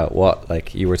 like what,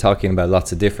 like you were talking about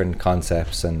lots of different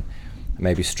concepts and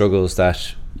maybe struggles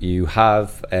that you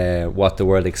have, what the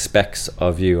world expects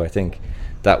of you. I think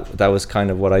that was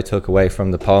kind of what I took away from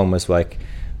the poem, was like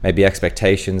maybe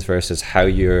expectations versus how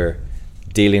you're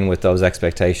dealing with those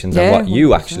expectations and what you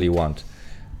 100%. Actually want.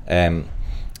 And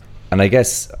I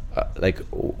guess like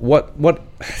what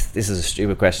this is a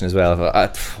stupid question as well,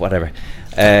 but whatever.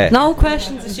 No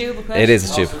question's a stupid question. It is a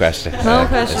stupid question. No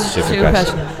question's a stupid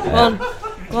question.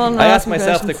 Go on, I asked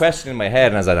myself the question in my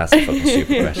head and I was like, that's a fucking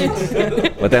stupid question.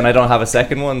 But then I don't have a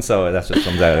second one, so that just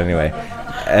comes out anyway.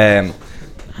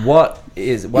 What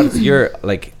is your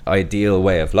like ideal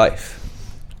way of life?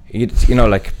 You know,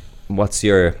 like what's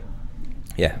your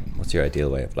ideal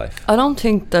way of life? I don't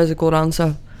think there's a good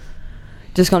answer.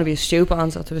 There's going to be a stupid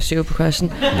answer to a stupid question.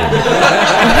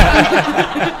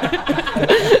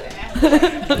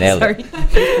 Nailed it.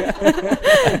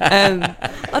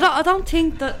 I don't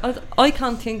think that I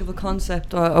can't think of a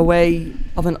concept or a way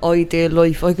of an ideal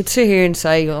life. I could sit here and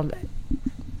say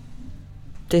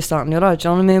this, that and the other, do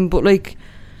you know what I mean? But like,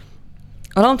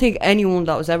 I don't think anyone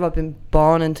that has ever been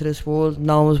born into this world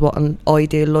knows what an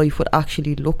ideal life would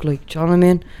actually look like, do you know what I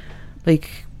mean?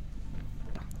 Like,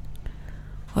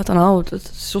 I don't know,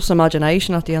 it's just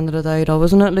imagination at the end of the day though,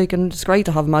 isn't it? Like, and it's great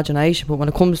to have imagination, but when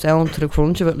it comes down to the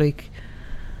crunch of it, like,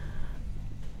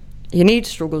 you need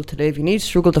struggle to live. You need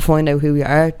struggle to find out who you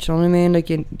are. Do you know what I mean? Like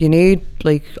you need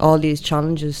like all these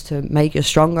challenges to make you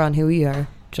stronger on who you are.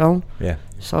 Do you know? Yeah.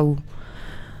 So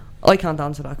I can't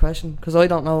answer that question because I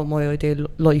don't know what my ideal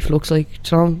life looks like.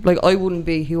 Do you know? Like I wouldn't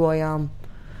be who I am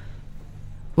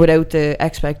without the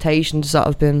expectations that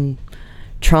have been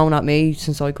thrown at me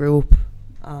since I grew up,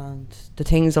 and the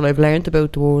things that I've learned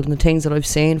about the world, and the things that I've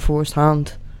seen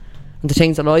firsthand, and the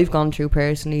things that I've gone through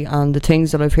personally, and the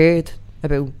things that I've heard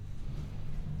about.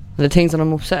 The things that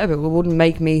I'm upset about, it wouldn't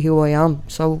make me who I am.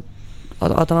 So I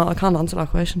don't know, I can't answer that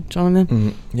question. Do you know what I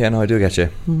mean? Yeah, no, I do get you.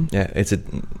 Yeah, it's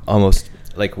almost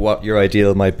like what your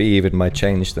ideal might be even might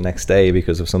change the next day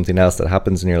because of something else that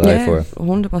happens in your life. Or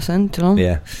 100%, you know.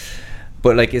 Yeah,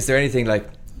 but like, is there anything like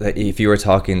that if you were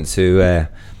talking to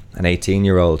an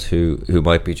 18-year-old who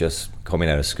might be just coming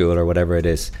out of school or whatever it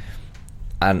is,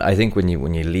 and I think when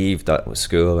you leave that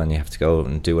school and you have to go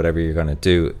and do whatever you're going to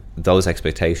do, those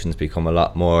expectations become a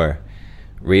lot more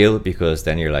real because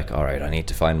then you're like, all right, I need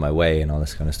to find my way and all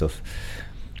this kind of stuff.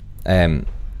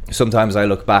 Sometimes I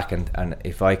look back and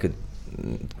if I could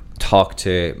talk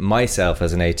to myself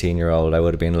as an 18-year-old, I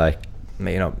would have been like,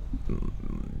 you know,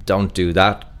 don't do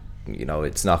that. You know,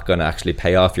 it's not going to actually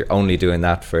pay off. You're only doing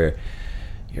that for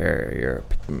your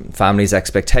family's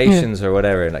expectations or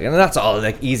whatever. Like, and that's all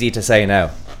like easy to say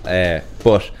now.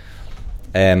 But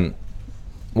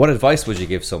what advice would you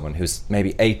give someone who's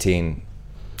maybe 18?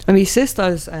 And my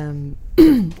sister's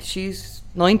she's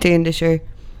 19 this year.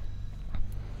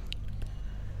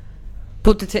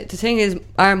 But the thing is,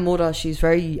 our mother, she's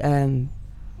very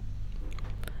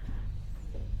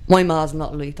my ma's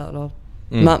not like that at all.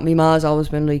 My ma's always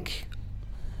been like,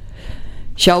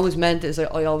 she always meant it's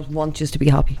like, I always want you to be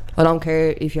happy. I don't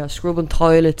care if you're scrubbing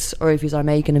toilets or if you're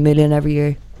making $1 million every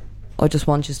year. I just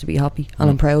want you to be happy and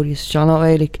I'm proud of you. Do you know what I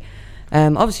mean? Like,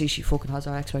 obviously she fucking has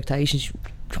her expectations. She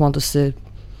wants us to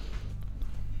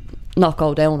not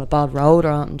go down a bad road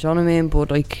or anything. Do you know what I mean?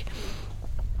 But like,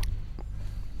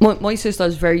 my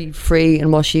sister's very free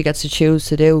in what she gets to choose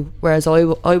to do, whereas I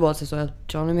was as well.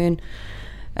 Do you know what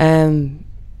I mean?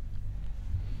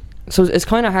 So it's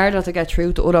kind of harder to get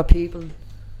through to other people.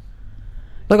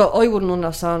 Like I wouldn't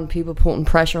understand people putting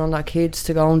pressure on their kids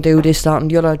to go and do this, that and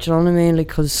the other. Do you know what I mean? Like,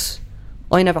 because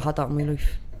I never had that in my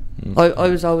life. I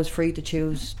was always free to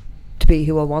choose to be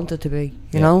who I wanted to be,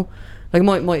 you know? Like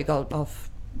might go off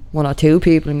one or two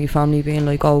people in my family being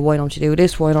like, oh, why don't you do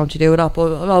this, why don't you do that?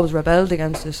 But I always rebelled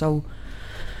against it. So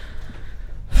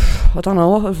I don't know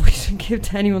what advice I'd give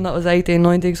to anyone that was 18,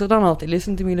 19, because I don't know if they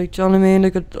listen to me. Like, do you know what I mean?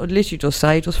 Like, I'd literally just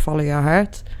say, just follow your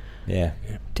heart. Yeah.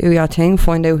 Do your thing,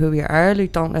 find out who you are.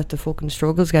 Like, don't let the fucking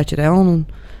struggles get you down. And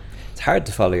it's hard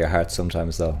to follow your heart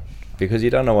sometimes, though, because you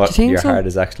don't know what your heart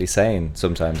is actually saying.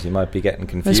 Sometimes you might be getting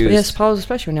confused. I suppose,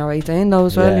 especially when you're 18, though,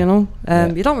 as well, you know.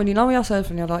 You don't really know yourself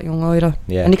when you're that young either.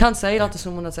 Yeah. And you can't say that to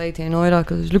someone that's 18 either,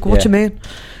 because look what you mean.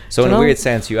 So in a weird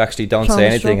sense, you actually don't say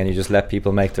anything and you just let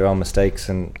people make their own mistakes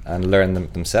and learn them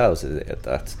themselves.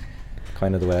 That's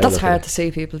kind of the way that's hard to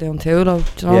see people doing too, though.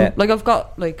 Do you know? Yeah. Like, I've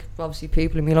got, like, obviously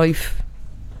people in my life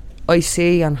I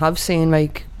see and have seen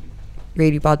make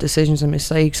really bad decisions and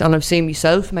mistakes, and I've seen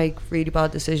myself make really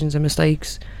bad decisions and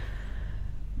mistakes,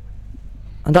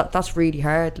 and that's really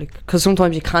hard, like, because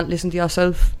sometimes you can't listen to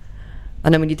yourself,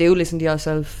 and then when you do listen to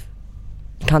yourself,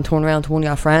 you can't turn around to one of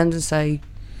your friends and say,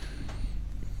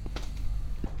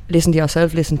 listen to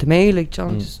yourself, listen to me. Like,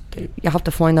 John, you have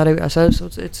to find that out yourself. So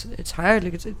it's hard.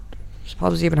 Like, it's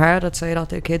probably even harder to say that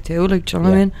to a kid too. Like, do you know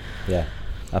what I mean? Yeah,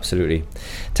 absolutely.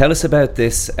 Tell us about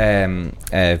this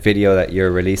video that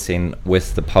you're releasing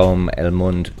with the poem El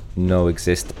Mundo No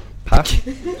Existe. Pat?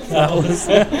 That was.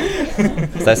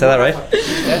 Did I say that right?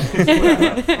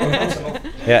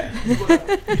 Yeah.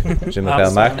 Je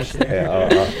m'appelle Marc.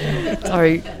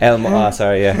 Sorry.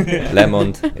 Sorry. Yeah. Le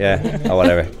Monde. Yeah. Or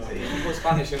whatever.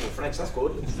 Spanish and French, that's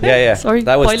good. Yeah. Sorry,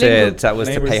 that was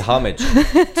to pay homage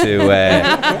to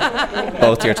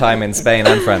both your time in Spain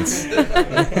and France.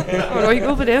 Alright,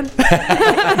 go for then.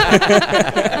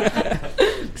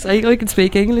 So I can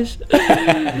speak English.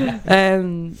 I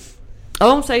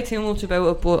won't say too much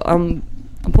about it, but I'm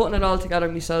putting it all together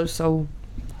myself. So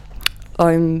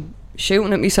I'm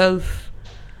shooting it myself.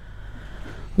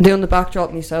 I'm doing the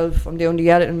backdrop myself. I'm doing the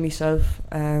editing myself.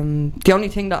 The only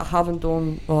thing that I haven't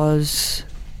done was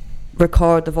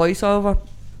record the voiceover.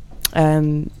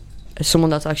 As someone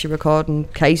that's actually recording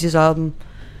Casey's album,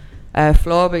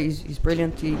 Florba, he's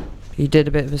brilliant. He did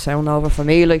a bit of a sound over for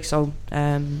me, like, so.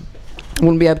 I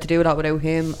wouldn't be able to do that without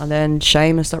him. And then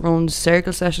Seamus that runs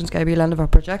Circle Sessions gave me a land of our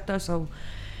projector, so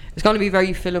it's going to be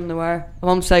very film noir. I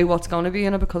won't say what's going to be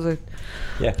in it because I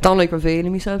don't like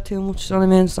revealing myself too much. You know what I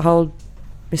mean? It's the whole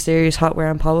mysterious hat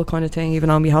wearing poet kind of thing, even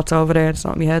though my hat's over there, it's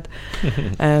not my head.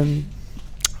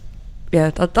 Yeah,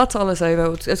 that's all I say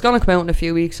about it. It's gonna come out in a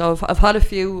few weeks. So I've had a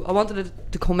few. I wanted it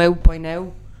to come out by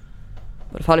now,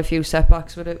 but I've had a few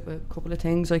setbacks with it, with a couple of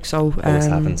things. Like so, Always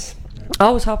happens.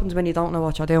 Always happens when you don't know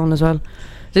what you're doing as well.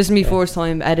 This is my first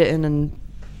time editing, and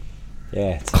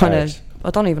It's kind hard. of. I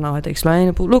don't even know how to explain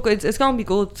it, but look, it's gonna be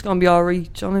good. It's gonna be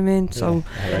alright. Do you know what I mean? So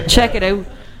check it out.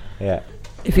 Yeah.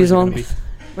 If you want.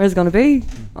 Where's it gonna be?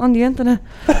 On the internet.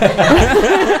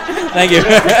 Thank you.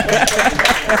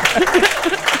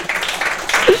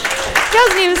 He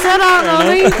hasn't even said that,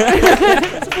 Ollie.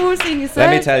 It's the first thing you said.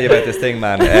 Let me tell you about this thing,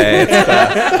 man.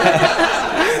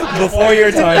 Before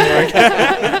your time,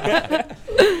 Mark.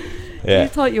 You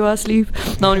thought you were asleep.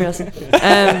 No, you wasn't.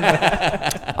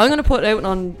 I'm going to put it out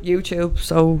on YouTube,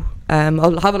 so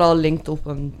I'll have it all linked up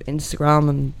on Instagram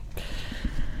and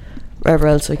wherever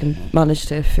else I can manage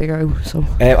to figure out. So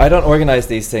I don't organise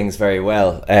these things very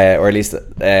well, or at least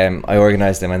I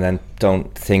organise them and then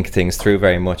don't think things through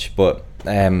very much. But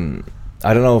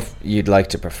I don't know if you'd like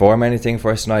to perform anything for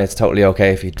us tonight. It's totally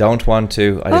okay if you don't want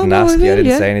to. I didn't ask you. I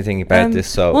didn't say anything about this.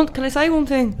 So can I say one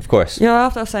thing? Of course. You know,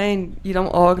 after saying you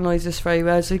don't organise this very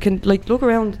well, so you can like look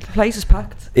around. The place is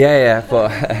packed. Yeah,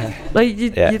 but like you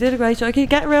did a great job. Can you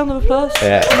get a round of applause?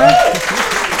 Yeah.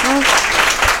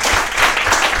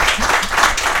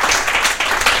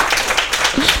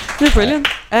 You're brilliant.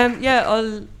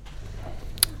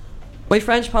 My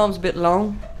French poem's a bit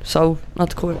long, so not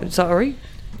to quote. Is that alright?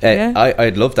 Yeah.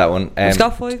 I'd love that one. It's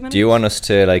got 5 minutes. Do you want us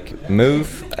to like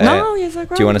move? No, yes, I.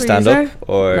 Do you want to stand up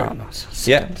or? No.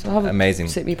 Yeah. So have amazing.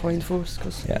 Sit me point first,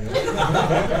 cause yeah.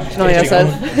 You know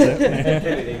yourself.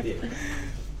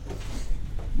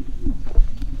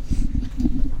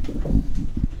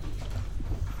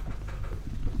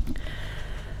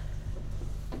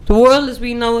 The world as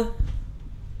we know it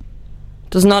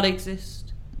does not exist.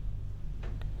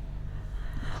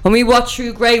 And we watch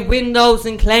through grey windows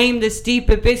and claim this deep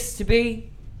abyss to be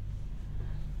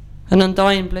an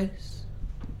undying bliss.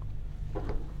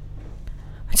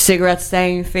 With cigarette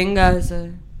stained fingers,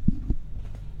 a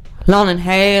long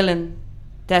inhale and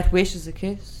death wishes a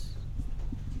kiss.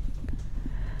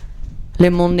 Le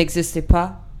monde n'existe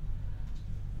pas.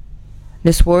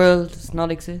 This world does not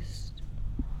exist.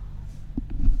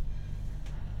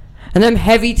 And them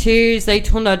heavy tears, they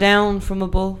thunder down from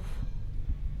above.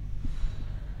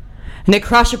 And they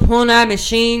crash upon our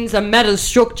machines and metal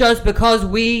structures because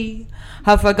we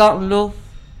have forgotten love.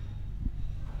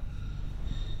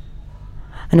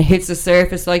 And it hits the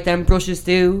surface like them brushes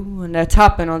do, and they're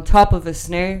tapping on top of a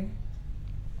snare.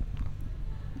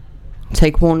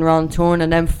 Take one wrong turn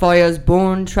and them fires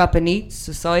burn, trapping each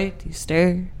society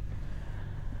stare.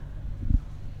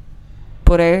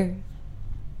 But air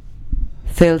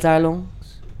fills our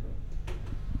lungs.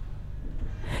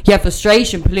 Yet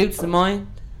frustration pollutes the mind.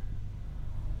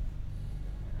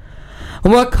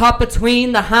 And we're caught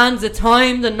between the hands of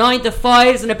time, the 9 to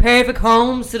 5s and the perfect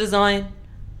homes to design.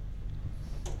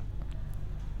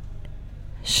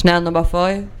 Schnell number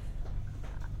 5.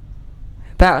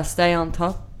 Better stay on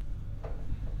top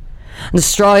and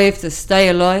strive to stay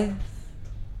alive.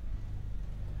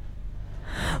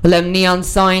 Well, them neon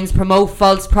signs promote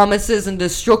false promises and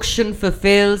destruction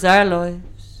fulfills our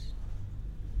lives.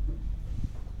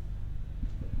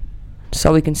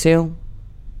 So we consume.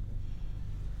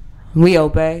 We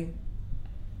obey.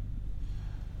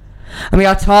 And we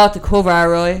are taught to cover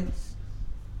our eyes.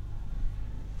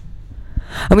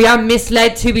 And we are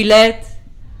misled to be led.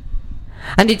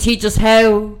 And they teach us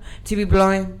how to be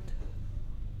blind.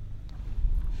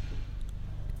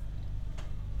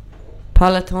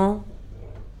 Peloton.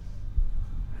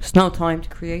 There's no time to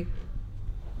create.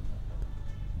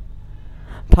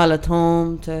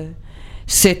 Peloton to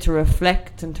sit to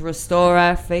reflect and to restore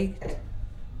our faith.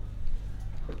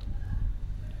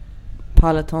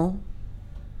 Peloton.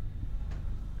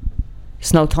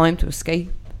 It's no time to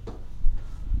escape.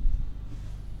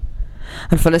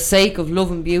 And for the sake of love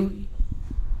and beauty,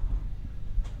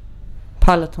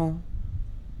 Peloton.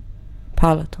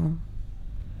 Peloton.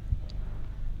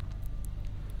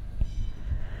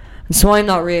 And so I'm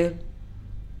not real,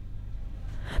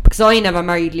 because I never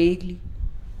married legally.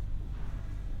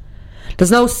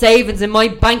 There's no savings in my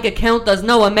bank account, there's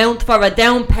no amount for a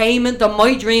down payment on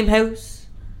my dream house.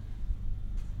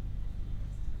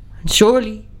 And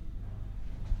surely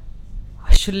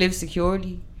I should live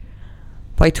securely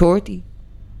by 30.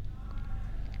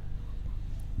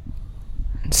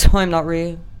 And so I'm not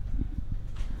real,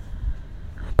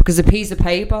 because a piece of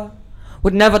paper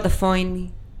would never define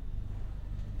me,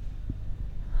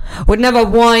 would never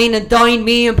wine and dine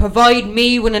me and provide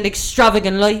me with an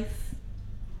extravagant life.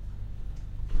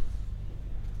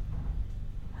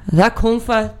 That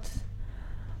comfort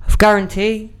of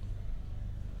guarantee,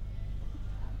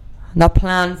 and that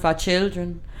plan for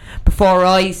children before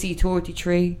I see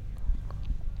 33.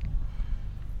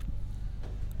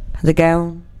 The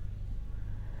gown,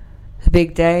 the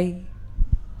big day,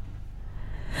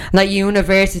 and that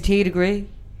university degree,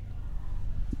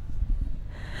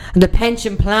 and the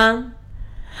pension plan,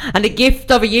 and the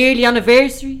gift of a yearly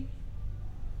anniversary.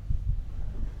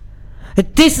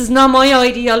 But this is not my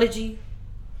ideology,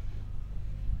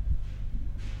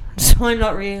 so I'm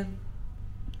not real,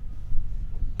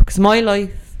 because my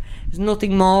life is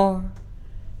nothing more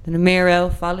than a mere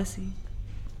fallacy.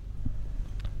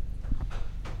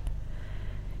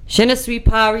 Je ne suis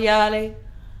pas réel,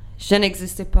 je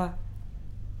n'existe pas.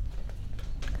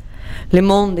 Le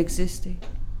monde existe.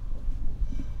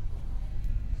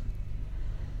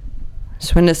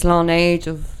 So in this long age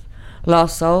of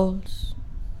lost souls,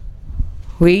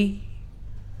 we're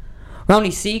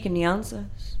only seeking the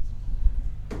answers.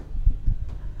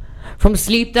 From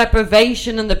sleep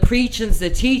deprivation and the preachings, the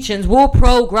teachings, we're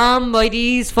programmed by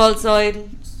these false idols.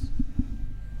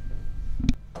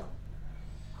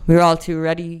 We're all too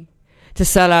ready to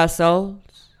sell our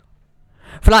souls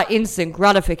for that instant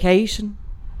gratification.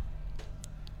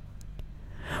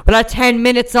 Well, our 10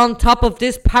 minutes on top of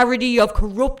this parody of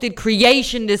corrupted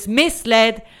creation, this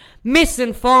misled,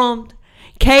 misinformed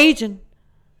Cajun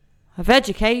of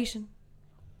education.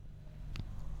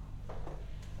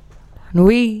 And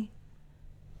we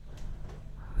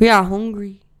are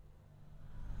hungry.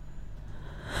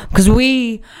 Because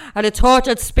we are the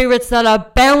tortured spirits that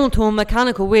are bound to a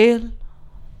mechanical wheel.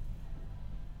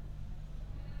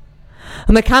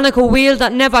 A mechanical wheel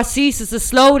that never ceases to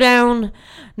slow down,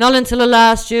 not until the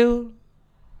last jewel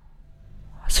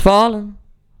has fallen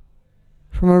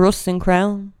from a rusting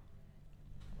crown.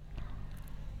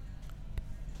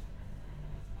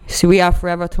 See, we are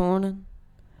forever turning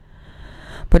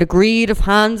by the greed of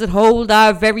hands that hold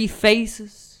our very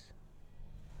faces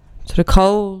to the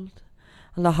cold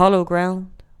and the hollow ground.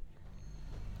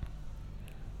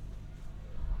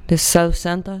 This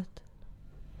self-centered,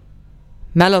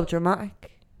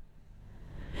 melodramatic,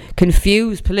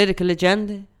 confused political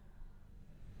agenda.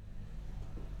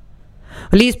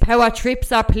 Well, these power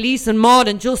trips are policing more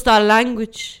than just our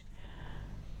language.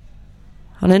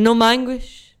 And in numb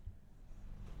anguish,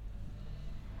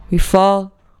 we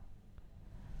fall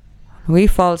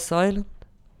silent.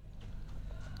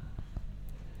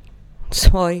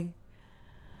 So I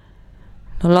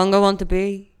no longer want to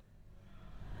be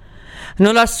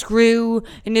another screw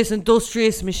in this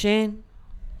industrious machine.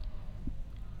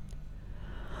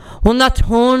 One that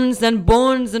turns and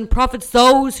burns and profits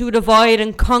those who divide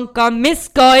and conquer,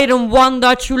 misguide and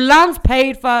wander through lands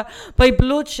paid for by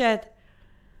bloodshed,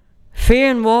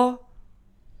 fear and war.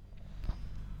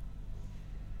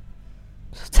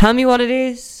 So tell me what it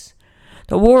is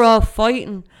that we're all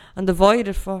fighting and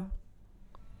divided for.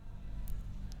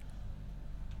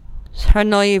 Her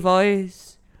naive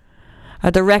eyes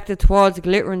are directed towards a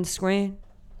glittering screen.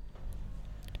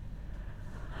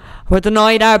 We're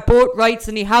denied our birthrights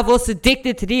and they have us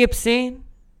addicted to the obscene.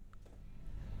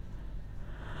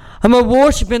 And we're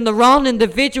worshipping the wrong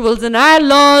individuals and our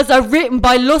laws are written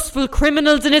by lustful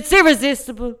criminals and it's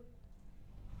irresistible.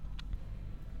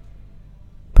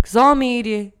 Because our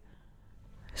media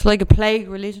is like a plague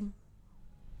religion.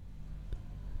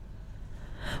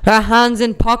 Our hands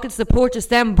in pockets to purchase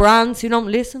them brands who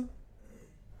don't listen.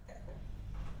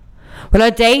 Well,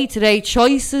 our day-to-day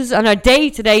choices and our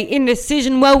day-to-day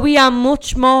indecision, well, we are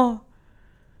much more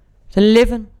than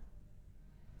living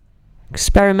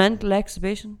experimental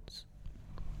exhibitions.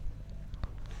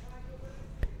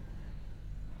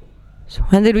 So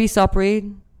when did we stop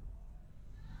reading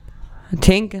and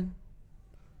thinking,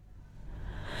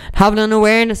 having an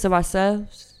awareness of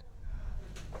ourselves?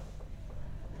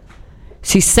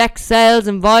 See, sex sells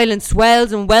and violence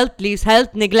swells and wealth leaves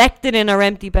health neglected in our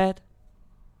empty bed.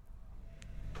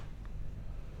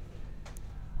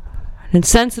 An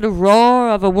insensitive roar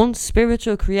of a once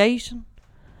spiritual creation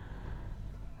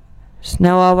is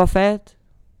now overfed.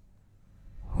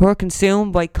 We're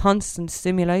consumed by constant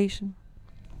stimulation.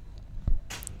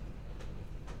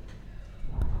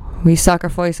 We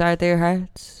sacrifice our dear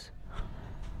hearts,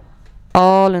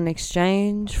 all in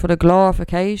exchange for the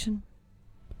glorification.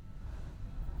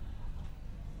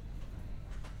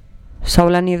 So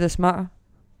will any of this matter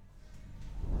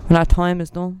when our time is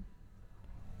done?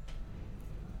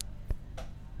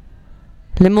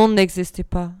 Le monde n'existe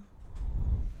pas.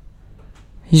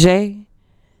 Je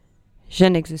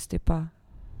n'existe pas.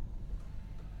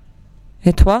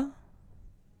 Et toi?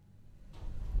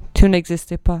 Tu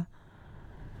n'existes pas.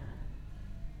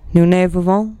 Nous ne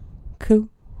vivons que.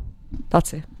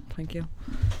 That's it. Thank you.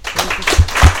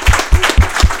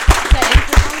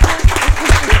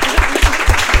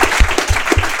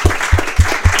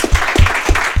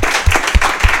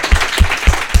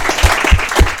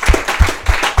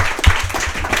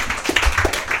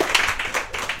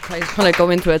 I just kind of go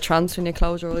into a trance when you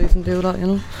close your eyes and do that, you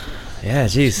know. Yeah,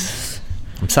 jeez.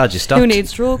 I'm sad you stopped. Who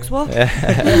needs drugs? What?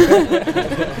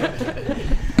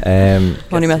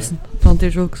 Only messing. Don't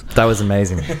do drugs. That was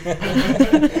amazing.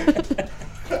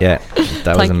 Yeah,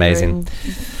 that was amazing.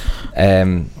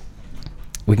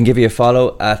 We can give you a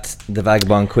follow at the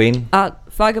Vagabond Queen. At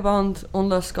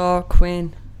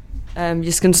Vagabond_Queen.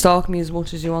 You can stalk me as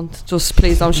much as you want. Just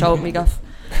please don't shout at me, gaff.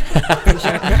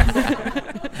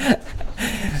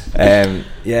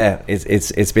 Yeah,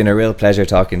 it's been a real pleasure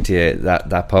talking to you.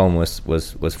 That poem was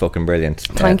fucking brilliant.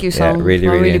 Thank you, Sam. Yeah,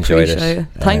 really enjoyed it.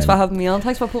 Thanks for having me on.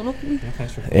 Thanks for putting up with me. Yeah,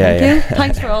 thanks for Thank you.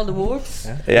 Thanks for all the words.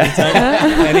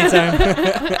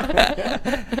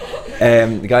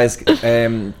 Anytime. Guys,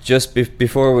 just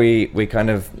before we kind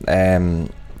of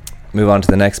move on to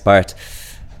the next part,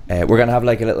 we're gonna have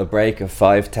like a little break of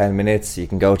 5-10 minutes. You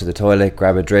can go to the toilet,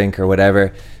 grab a drink or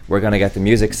whatever. We're gonna get the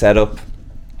music set up.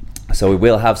 So we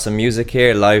will have some music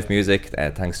here, live music.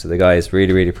 Thanks to the guys,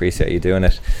 really appreciate you doing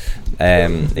it.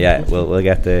 Yeah, we'll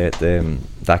get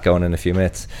that going in a few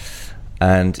minutes.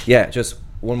 And yeah, just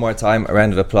one more time, a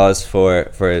round of applause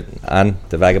for Anne,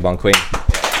 the Vagabond Queen.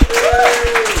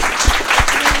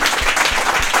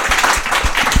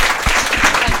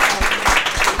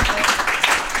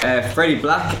 Freddy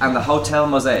Black and the Hotel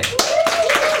Mosaic.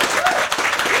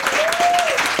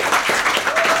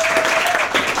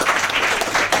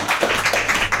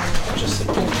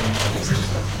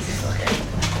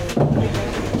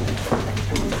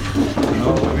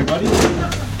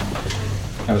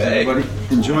 How's everybody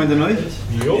enjoying the night?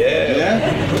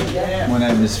 Yeah. My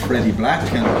name is Freddy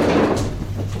Black and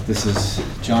this is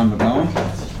John McGowan,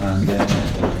 and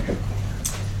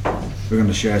we're going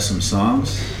to share some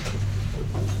songs,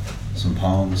 some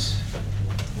poems,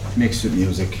 mixed with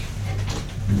music,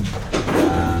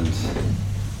 and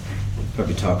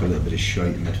probably talk a little bit of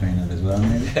shite in between it as well,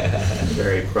 maybe.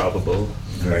 Very probable.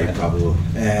 Very probable.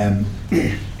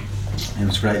 It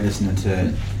was great listening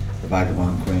to the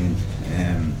Vagabond Queen.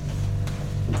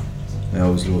 I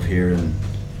always love hearing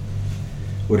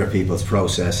other people's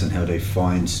process and how they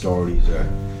find stories or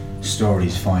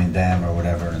stories find them or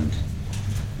whatever,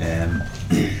 and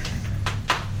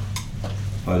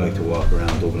I like to walk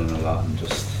around Dublin a lot and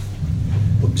just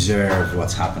observe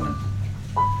what's happening.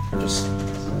 Just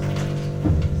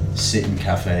sit in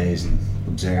cafes and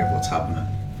observe what's happening.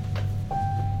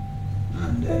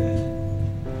 And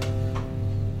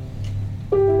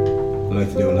I like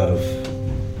to do a lot of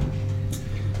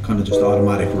kind of just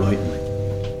automatic writing,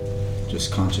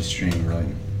 just conscious stream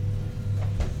writing.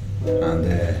 And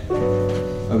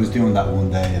I was doing that one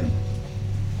day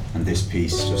and this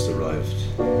piece just arrived.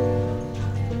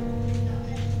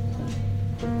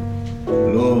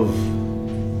 Love,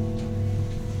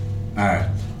 art,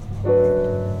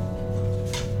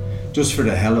 just for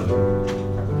the hell of it.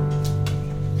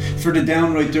 For the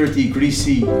downright dirty,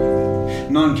 greasy,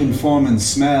 non-conforming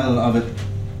smell of it.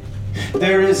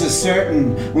 There is a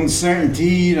certain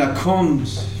uncertainty that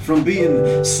comes from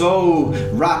being so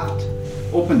wrapped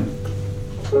up in it.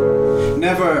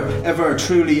 Never ever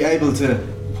truly able to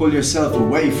pull yourself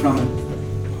away from it.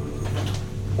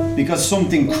 Because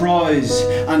something cries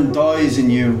and dies in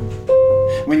you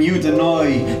when you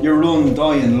deny your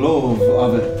undying love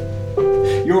of it.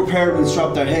 Your parents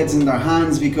dropped their heads in their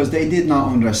hands because they did not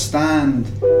understand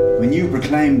when you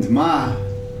proclaimed Ma,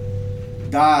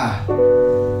 Da,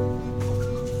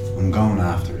 I'm going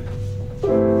after it.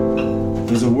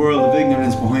 There's a world of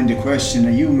ignorance behind the question,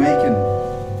 are you making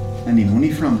any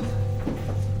money from it?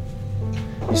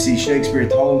 You see, Shakespeare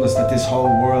told us that this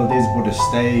whole world is but a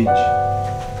stage,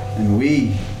 and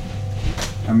we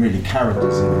are merely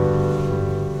characters in it.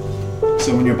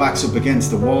 So when your back's up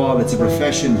against the wall, it's a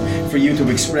profession for you to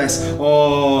express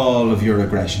all of your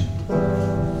aggression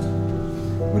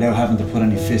without having to put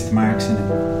any fist marks in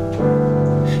it.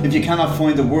 If you cannot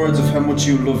find the words of how much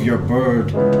you love your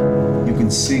bird, you can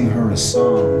sing her a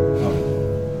song of it.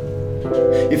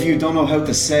 If you don't know how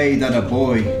to say that a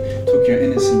boy took your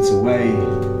innocence away,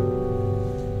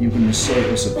 you can recite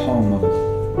us a poem of it.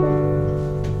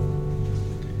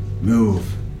 Move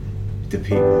the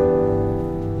people.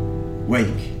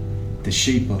 Wake the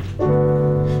sheeple,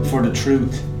 for the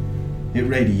truth, it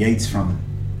radiates from it.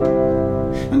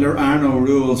 And there are no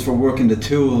rules for working the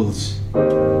tools,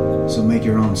 so make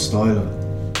your own style of it.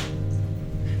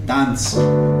 Dance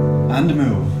and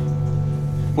move,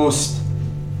 bust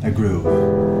a groove.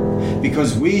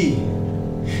 Because we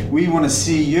want to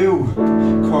see you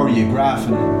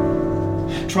choreographing.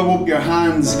 Throw up your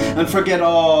hands and forget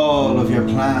all of your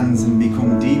plans and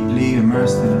become deeply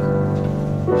immersed in it.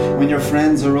 When your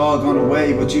friends are all gone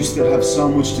away but you still have so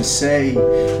much to say,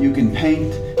 you can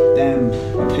paint them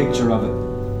a picture of it.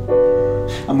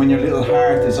 And when your little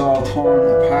heart is all torn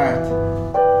apart,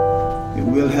 it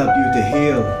will help you to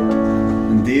heal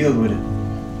and deal with it.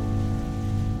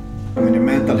 And when your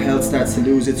mental health starts to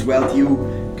lose its wealth, you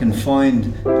can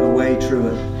find a way through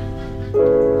it.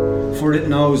 For it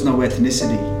knows no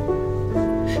ethnicity.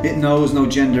 It knows no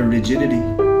gender rigidity.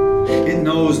 It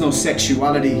knows no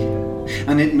sexuality.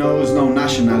 And it knows no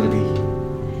nationality.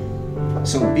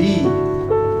 So be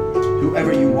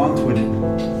whoever you want with it.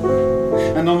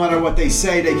 And no matter what they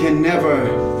say, they can never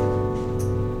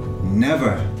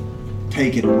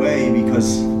take it away,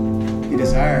 because it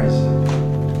is ours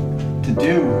to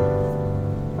do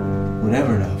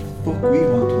whatever the fuck we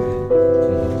want with it.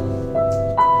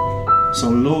 So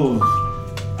love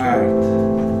art,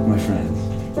 my friends.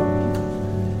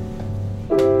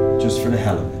 Just for the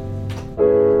hell of it.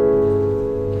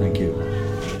 Thank you.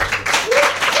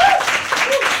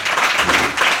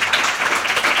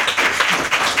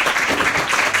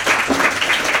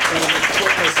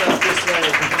 Put myself this way.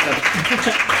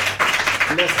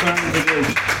 Less time to do.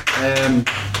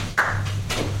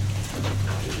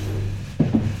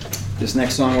 This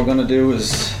next song we're gonna do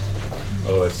is.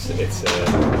 Oh, it's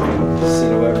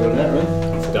Silhouette Roulette,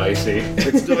 right? it's dicey.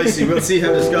 It's dicey. We'll see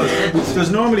how this goes.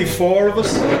 There's normally 4 of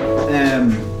us.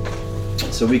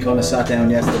 So we kind of sat down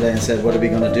yesterday and said, what are we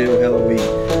going to do? How are we?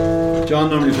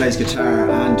 John normally plays guitar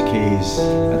and keys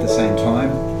at the same time.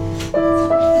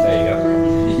 There you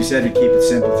go. We said we'd keep it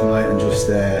simple tonight and just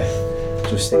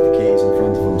stick the keys in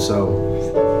front of him. So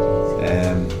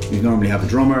we normally have a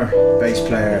drummer, bass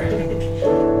player,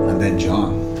 and then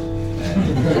John.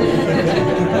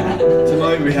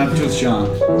 Tonight we have just John.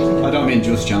 I don't mean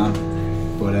just John,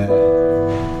 but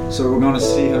so we're going to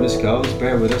see how this goes.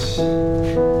 Bear with us.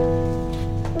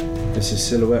 This is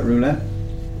Silhouette Roulette.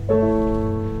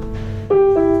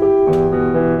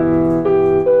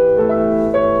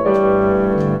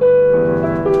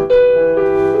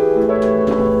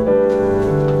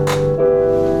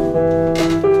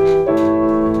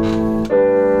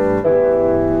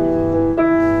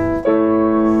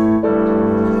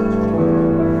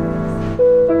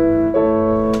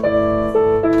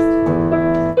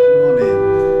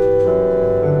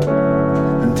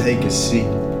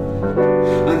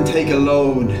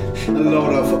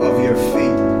 Of your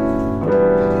feet.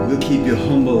 We'll keep you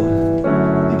humble,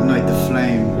 ignite the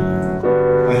flame.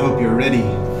 I hope you're ready.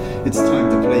 It's time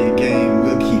to play a game.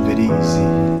 We'll keep it easy.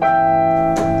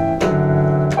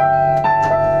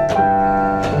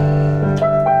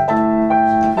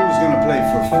 Who's gonna play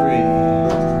for free?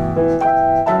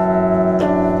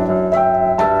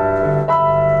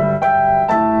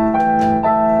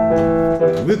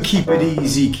 We'll keep it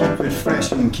easy, keep it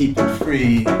fresh and keep it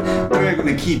free. We're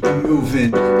gonna keep it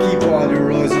moving, keep all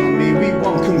your eyes on me. We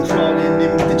won't come crawling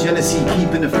in with the jealousy,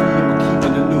 keeping it free and we're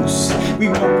keeping it loose. We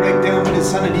won't break down with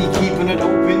insanity, keeping it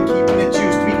open, keeping it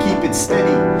juiced. We keep it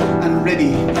steady and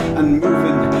ready and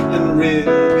moving and real.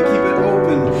 We keep it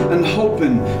open and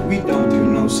hoping. We don't do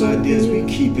no side deals, we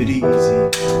keep it easy.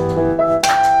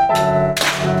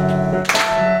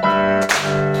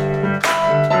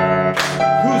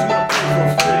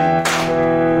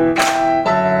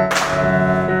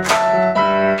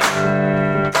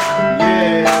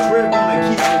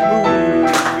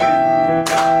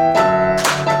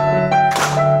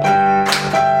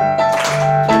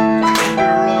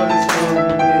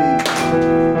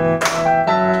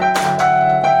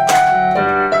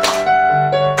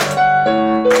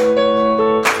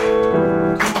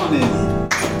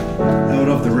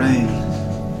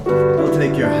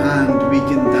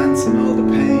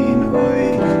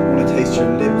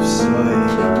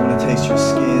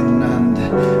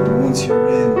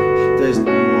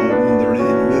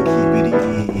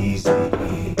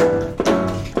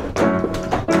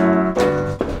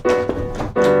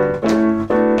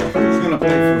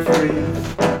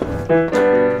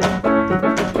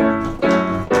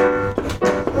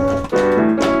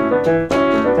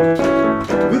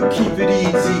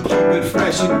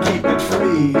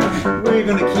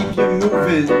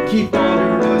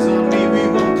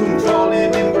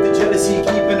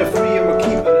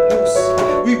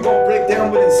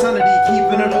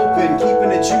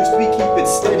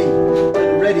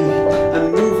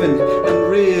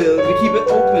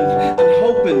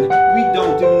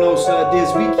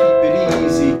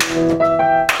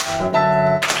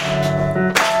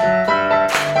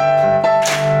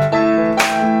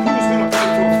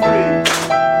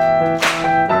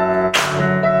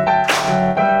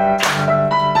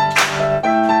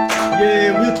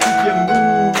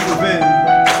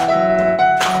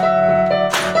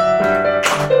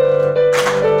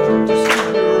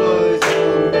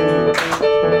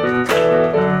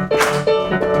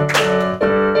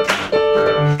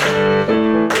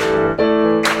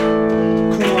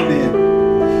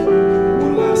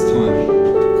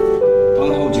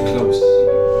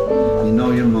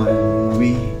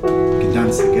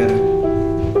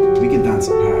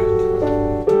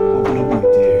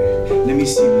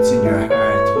 see what's in your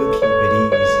heart, we'll keep it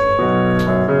easy.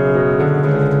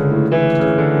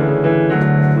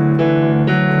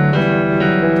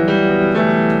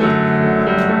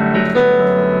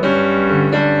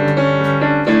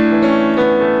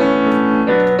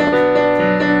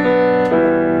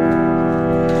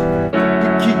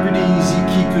 Keep it easy,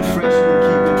 keep it fresh and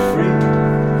keep it free.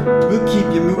 We'll keep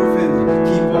you moving,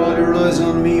 keep all your eyes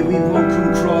on me. We won't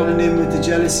come crawling in with the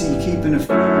jealousy, keeping it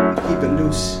free, keep it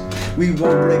loose. We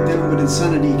won't break down with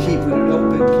insanity, keeping it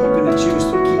open, keeping it juiced.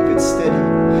 We keep it steady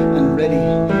and ready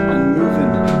and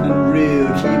moving and real.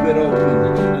 Keep it open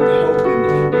and hoping.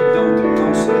 We don't do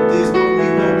no there's no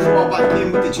need, no crawl back in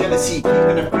with the jealousy,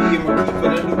 keeping it free and we're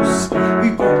keeping it loose. We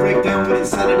won't break down with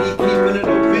insanity, keeping it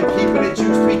open, keeping it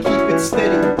juiced. We keep it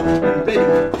steady and ready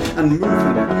and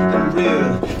moving and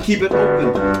real. Keep it open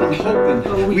and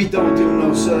hoping. We don't do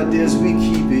no ideas, we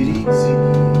keep it easy.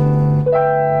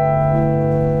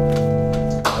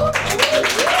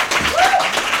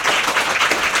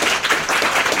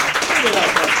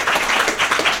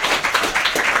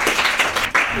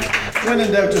 When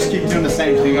in doubt, just keep doing the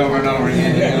same thing over and over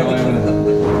again. You know,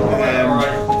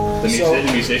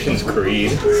 The musician's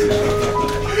creed.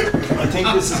 I think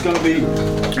this is going to be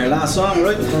our last song,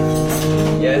 right?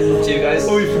 Yeah, to you guys.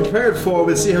 What we've prepared for,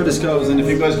 we'll see how this goes, and if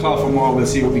you guys call for more, we'll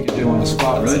see what we can do on the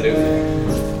spot, right?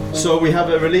 Absolutely. So we have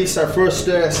a release, our first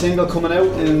single coming out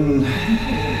in...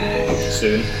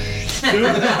 Soon.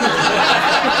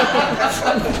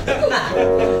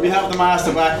 We have the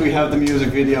master back, we have the music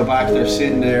video back, they're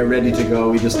sitting there ready to go.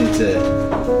 We just need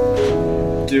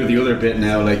to do the other bit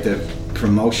now, like the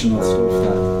promotional stuff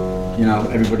that, you know,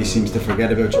 everybody seems to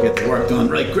forget about. You get the work done,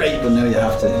 right, great, but now you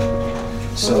have to.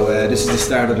 So this is the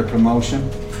start of the promotion.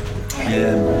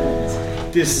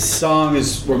 This song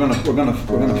is we're gonna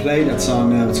play that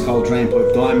song now. It's called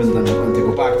Drainpipe Diamond, and to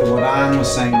go back to what Anne was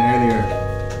saying earlier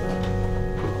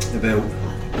about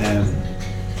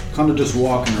kind of just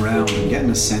walking around and getting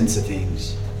a sense of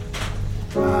things.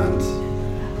 And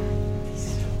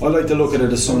I like to look at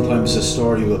it as sometimes a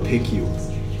story will pick you,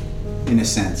 in a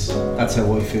sense. That's how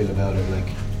I feel about it.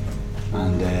 Like,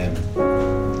 and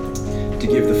to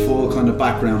give the full kind of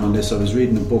background on this, I was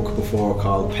reading a book before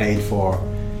called Paid For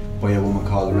by a woman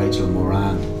called Rachel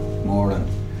Moran.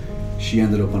 She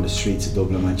ended up on the streets of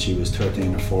Dublin when she was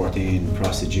 13 or 14,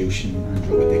 prostitution and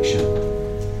drug addiction.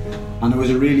 And it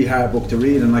was a really hard book to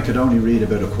read, and I could only read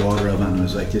about a quarter of it, and I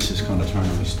was like, this is kind of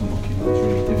turning my stomach, you know, it was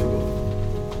really difficult.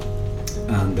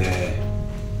 And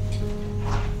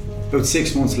about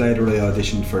 6 months later, I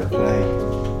auditioned for a play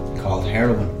called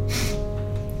Heroin.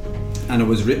 And it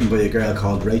was written by a girl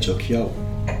called Rachel Keogh.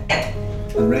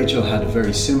 And Rachel had a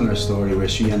very similar story where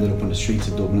she ended up on the streets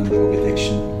of Dublin, drug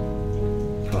addiction,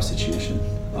 prostitution,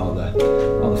 all the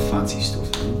fancy stuff,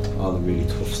 you know, all the really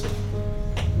tough stuff.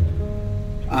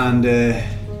 And I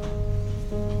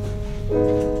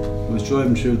was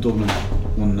driving through Dublin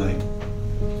one night,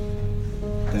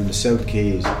 down the South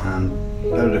Quays, and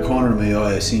out of the corner of my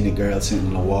eye I seen a girl sitting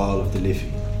on a wall of the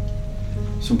Liffey.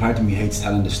 Some part of me hates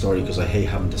telling the story because I hate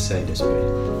having to say this bit.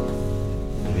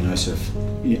 It'd be nicer if...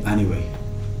 Anyway,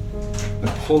 I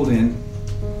pulled in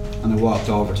and I walked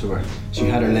over to her. She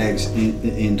had her legs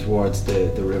in towards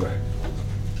the river,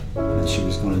 and she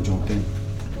was going to jump in.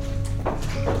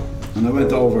 And I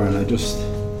went over and there was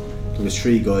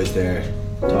 3 guys there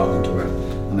talking to her,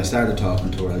 and I started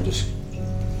talking to her. I just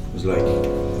was like,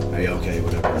 are you okay,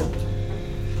 whatever.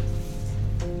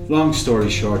 Long story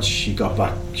short, she got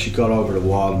over the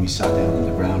wall and we sat down on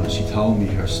the ground, and she told me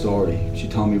her story. She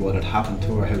told me what had happened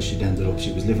to her, how she'd ended up.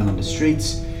 She was living on the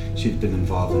streets, she'd been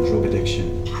involved in drug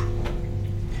addiction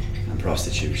and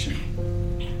prostitution.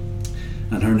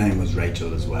 And her name was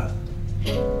Rachel as well.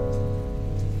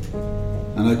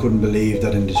 And I couldn't believe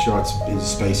that in the short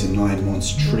space of 9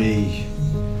 months,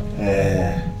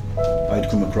 I'd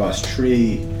come across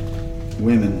 3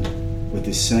 women with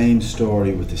the same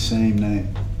story, with the same name.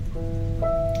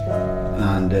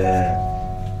 And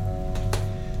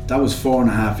that was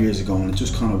 4.5 years ago, and it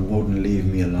just kind of wouldn't leave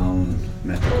me alone.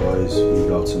 Met the guys, we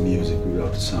wrote some music, we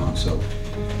wrote the song. So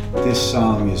this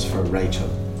song is for Rachel,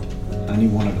 any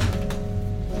one of them.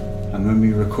 And when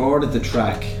we recorded the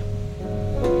track,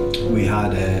 we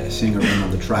had a singer in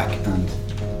on the track, and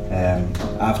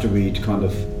after we'd kind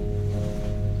of,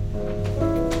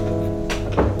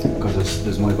 because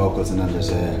there's my vocals and then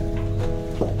there's a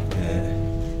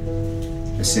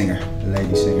singer, a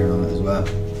lady singer on it as well.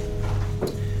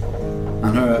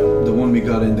 And the one we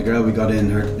got in, the girl we got in,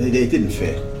 they didn't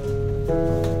fit.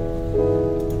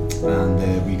 And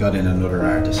we got in another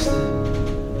artist,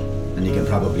 and you can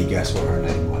probably guess what her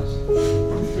name was.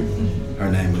 Her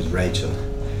name was Rachel.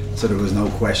 So there was no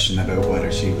question about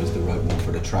whether she was the right one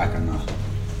for the track or not.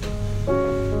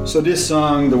 So this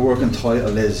song, the working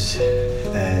title is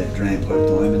Drainpipe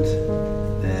Diamond.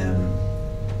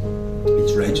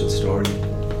 It's Rachel's story,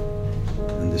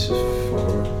 and this is for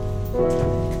her.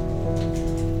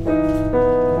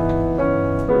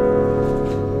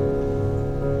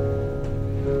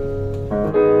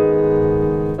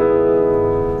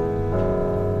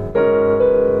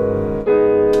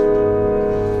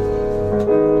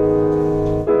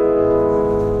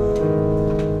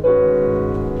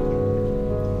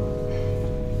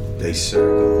 They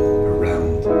circle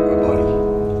around her body.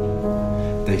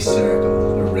 They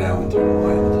circle around her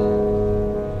mind.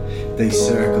 They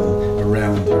circle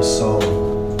around her soul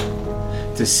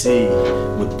to see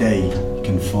what they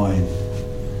can find.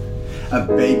 A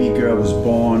baby girl was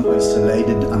born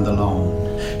isolated and alone,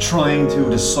 trying to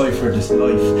decipher this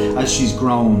life as she's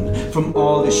grown. From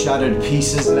all the shattered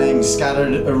pieces laying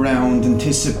scattered around,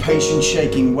 anticipation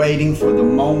shaking, waiting for the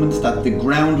moment that the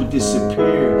ground would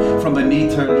disappear from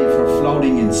beneath her, leave her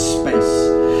floating in space.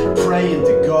 Praying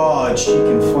to God she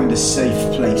can find a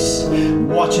safe place,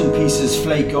 watching pieces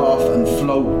flake off and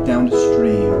float down the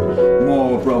stream.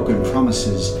 More broken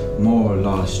promises, more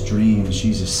lost dreams.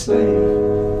 She's a slave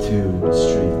to the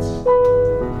streets.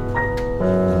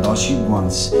 And all she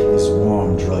wants is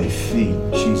warm, dry feet.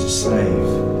 She's a slave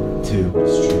to the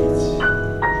streets.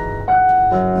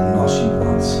 And all she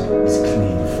wants is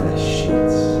clean, fresh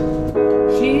sheets.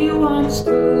 She wants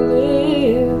to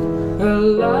live her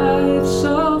life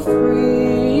so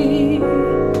free.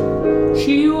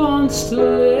 She wants to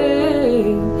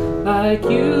live like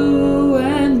you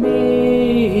and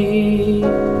me.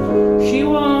 She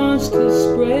wants to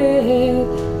spread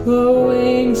her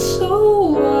wings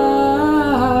so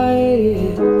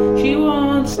wide. She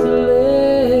wants to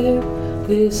live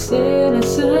this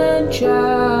innocent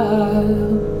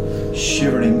child.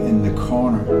 Shivering in the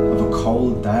corner of a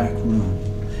cold, dark room,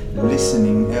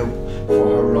 listening out for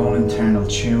her own internal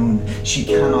tune. She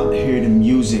cannot hear the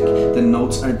music, the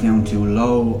notes are down too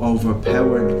low.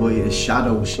 Overpowered by a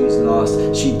shadow she's lost,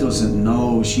 she doesn't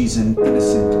know. She's an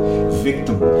innocent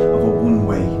victim of a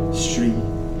one-way street.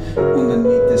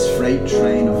 Underneath this freight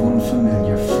train of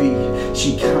unfamiliar feet,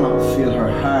 she cannot feel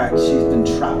her heart, she's been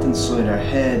trapped inside her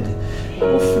head.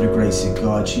 But for the grace of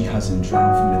God, she hasn't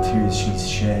drowned from the tears she's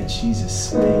shed. She's a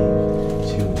slave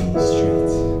to these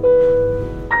streets.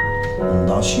 And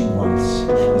all she wants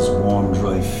is warm,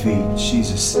 dry feet.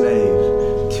 She's a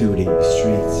slave to these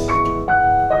streets.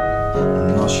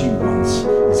 And all she wants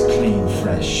is clean,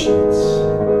 fresh sheets.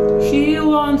 She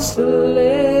wants to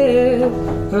live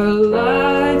her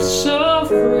life so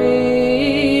free.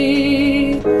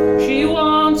 She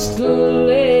wants to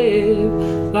live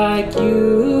like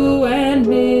you and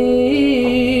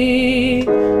me.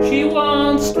 She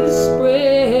wants to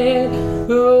spread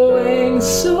her wings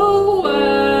so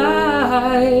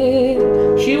wide.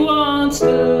 She wants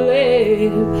to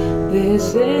live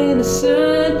this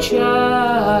innocent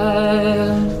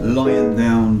child. Lying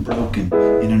down, broken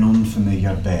in an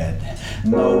unfamiliar bed.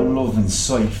 No love in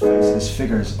sight, faceless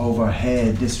figures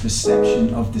overhead. This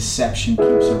reception of deception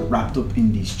keeps her wrapped up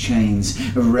in these chains.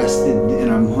 Arrested in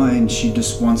her mind, she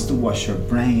just wants to wash her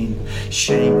brain.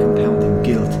 Shame compounding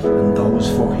guilt and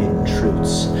those forbidden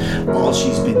truths. All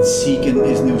she's been seeking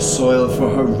is new soil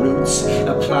for her roots.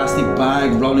 A plastic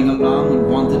bag rolling along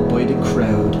unwanted by the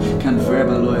crowd. Can't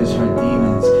verbalize her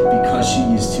demons because she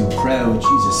is too proud.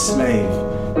 She's a slave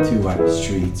to our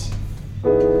streets.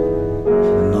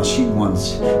 And all she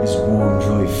wants is warm,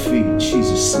 dry feet. She's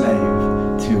a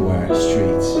slave to our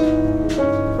streets.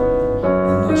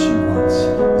 And all she wants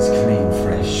is clean,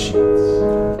 fresh sheets.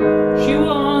 She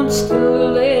wants to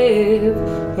live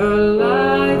her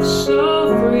life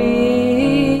so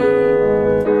free.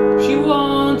 She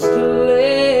wants to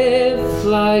live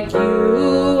like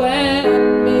you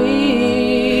and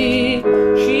me.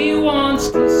 She wants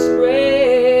to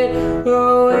spread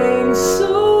her wings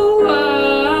so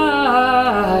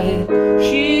wide.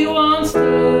 She wants to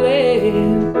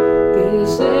live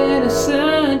this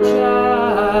innocent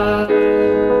child.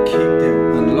 Kicked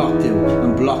out and locked out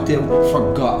and blocked out,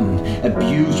 forgotten.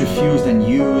 Abused, refused and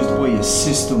used by a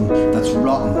system that's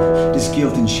rotten. This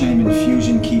guilt and shame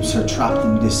infusion keeps her trapped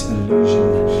in this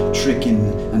illusion.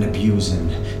 Tricking and abusing,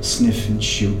 sniffing,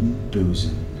 shooting,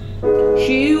 boozing.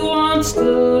 She wants to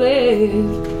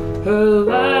live her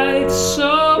life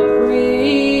so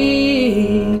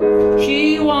free.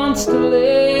 She wants to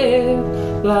live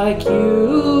like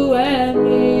you and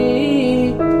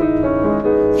me.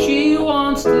 She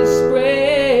wants to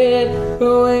spread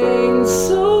her wings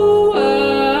so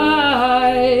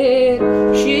wide.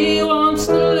 She wants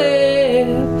to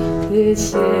live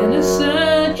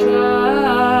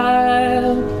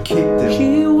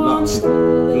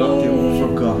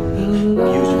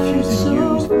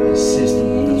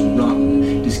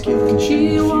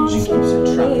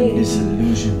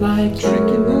disillusion,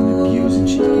 drinking and abusing.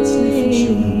 She's been sniffing,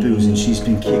 shooting and boozing. She's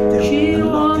been kicked out and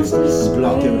locked out and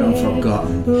blocked out and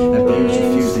forgotten. Abused,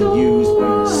 refused and used by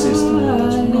the system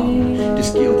that's wrong. This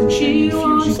guilt and shame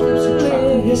infusion keeps her trapped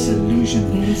in disillusion,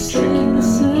 drinking and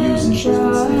abusing. She's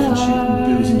been sniffing, shooting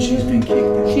and boozing. She's been kicked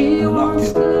out and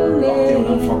locked out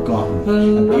and forgotten.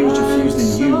 Abused, refused and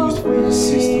used by the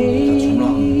system that's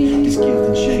rotten. This guilt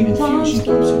and shame infusion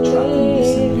keeps her trapped in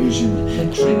disillusion,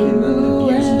 drinking and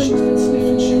abusing. She's been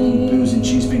sniffing, shooting and boozing.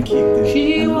 She's been kicked out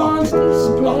and locked out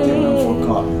and blocked out and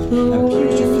forgotten.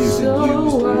 Abused, refused and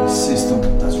used by the system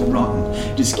that's rotten.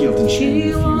 This guilt and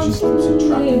shame infusion keeps her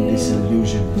trapped in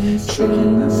disillusion, drinking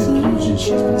and abusing.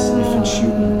 She's been sniffing,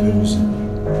 shooting and boozing.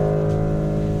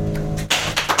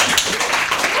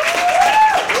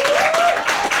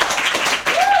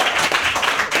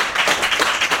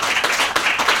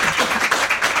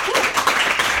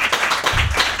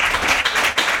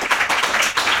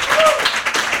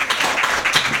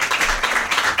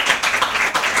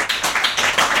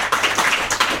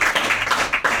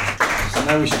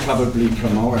 Now we should probably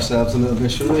promote ourselves a little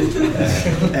bit, should we?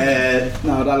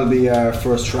 No, that'll be our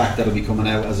first track that'll be coming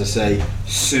out, as I say,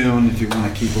 soon, if you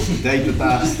want to keep up to date with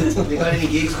that. You got any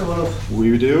gigs coming up?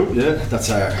 We do, yeah, that's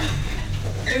our...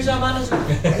 Who's our manager?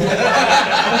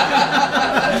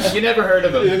 You never heard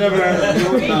of him. You never heard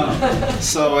of him? No.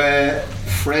 So,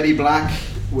 Freddy Black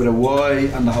with a Y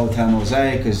and the Hotel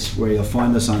Mosaic is where you'll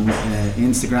find us on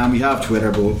Instagram. We have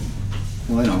Twitter, but...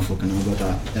 well, I don't fucking know about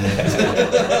that.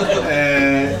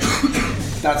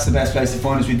 That's the best place to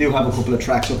find us. We do have a couple of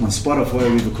tracks up on Spotify.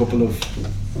 We have a couple of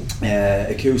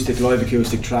live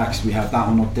acoustic tracks. We have that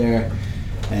one up there.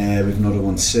 We have another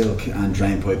one, Silk and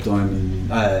Drainpipe Diamond,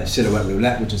 Silhouette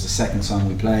Roulette, which is the second song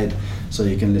we played. So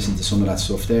you can listen to some of that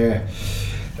stuff there.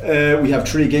 We have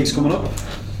 3 gigs coming up.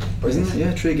 Isn't it?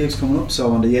 Yeah, 3 gigs coming up.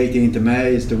 So on the 18th of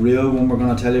May is the real one we're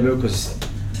going to tell you about, because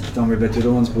don't worry about the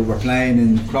other ones, but we're playing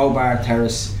in Crowbar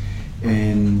Terrace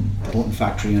in Button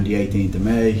Factory on the 18th of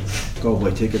May. Go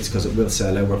buy tickets because it will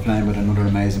sell out. We're playing with another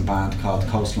amazing band called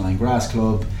Coastline Grass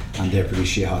Club, and they're pretty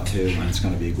shit hot too, and it's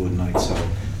going to be a good night, so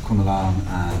come along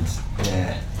and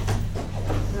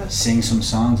sing some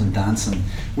songs and dance. And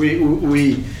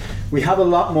we have a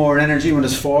lot more energy when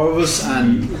there's 4 of us,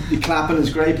 and the clapping is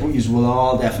great, but you will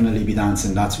all definitely be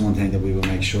dancing. That's one thing that we will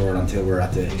make sure until we're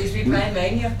at the... Will you be playing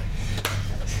Mania?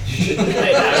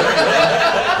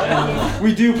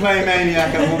 We do play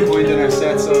Maniac at one point in our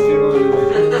set, so if you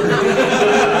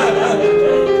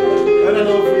I don't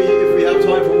know if we have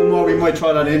time for one more, we might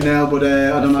try that in now, but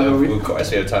I don't know. Of course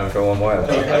we have time for one more. I'm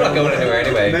not going anywhere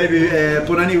anyway. Maybe,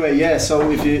 but anyway, yeah, so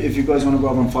if you guys want to go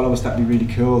over and follow us, that'd be really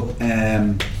cool.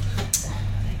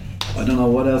 I don't know,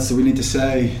 what else do we need to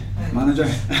say, manager?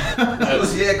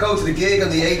 Yeah, go to the gig on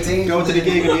the 18th. Go to the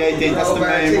gig on the 18th, that's the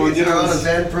main one. Tickets are on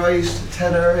event price,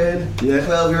 €10 in, yeah.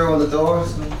 €12 on the door.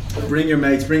 So. Bring your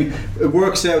mates, it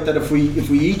works out that if we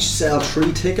each sell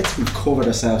 3 tickets, we've covered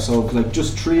ourselves. So like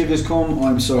just 3 of us come,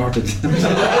 I'm sorted.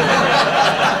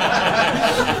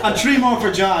 And 3 more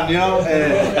for John, you know.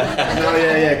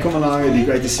 Yeah, come along, it'd be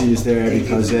great to see us there,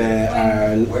 because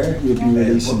we'll be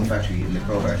releasing Button Factory in the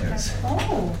Crowbar Terrace.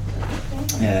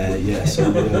 Yeah, so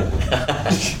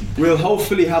we'll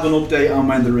hopefully have an update on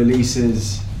when the release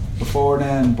is before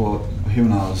then, but who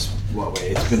knows what way.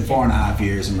 It's been 4.5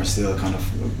 years and we're still kind of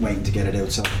waiting to get it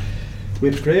out. So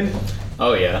whipped cream?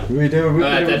 Oh yeah. We do.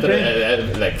 I was going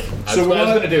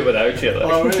to do it without you. Like.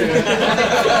 Oh, really?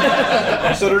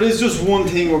 So there is just one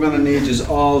thing we're going to need you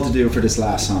all to do for this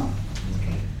last song.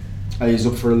 Are you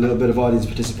up for a little bit of audience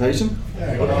participation?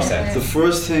 Yeah, 100%. The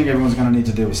first thing everyone's going to need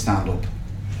to do is stand up.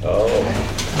 Oh,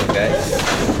 okay.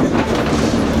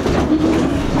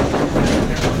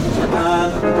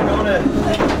 And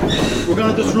we're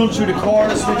gonna just run through the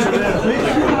chorus with you real quick,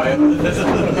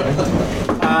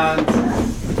 and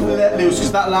let loose,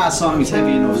 because that last song is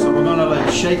heavy enough. So we're gonna like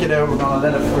shake it out. We're gonna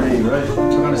let it free, right?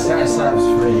 We're gonna set ourselves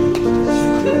free.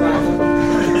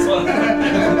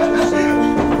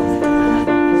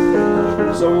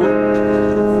 So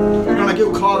we're gonna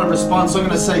give call and response. So I'm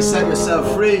gonna say set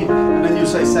yourself free, and then you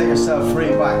say set yourself free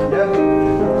back. Yeah.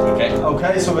 Okay.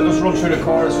 Okay. So we'll just run through the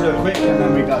chorus real quick, and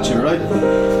then we got you, right?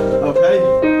 Okay.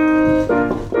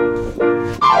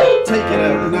 Take it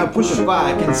out, now push it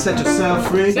back and set yourself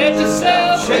free. Set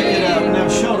yourself free. Shake it out, now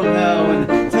show them how,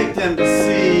 and take them to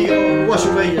see. Oh, wash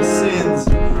away your sins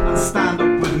and stand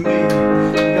up with me.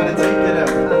 You gotta take it out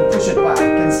and push it back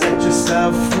and set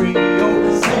yourself free.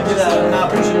 Oh, take it out, now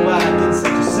push it back and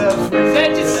set yourself free.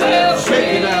 Set yourself free.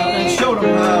 Shake it out and show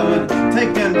them how, and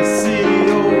take them to see.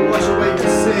 Oh, wash away your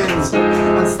sins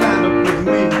and stand up with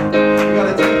me. You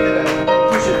gotta take it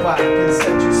out, push it back and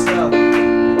set yourself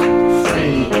free.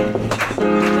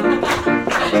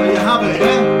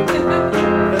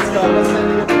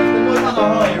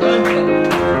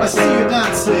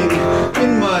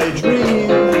 my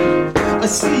dream. I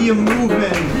see you moving,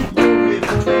 you're with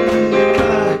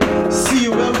me. See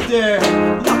you out there,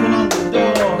 knocking on the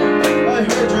door. I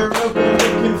heard you're out there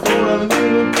looking for a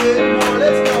little bit more.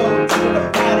 Let's go to the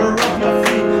batter of your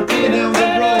feet, get down the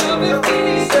road,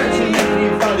 searching every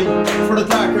valley for the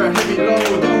darker, heavy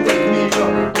load. Don't wake me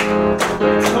up,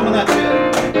 it's coming at you.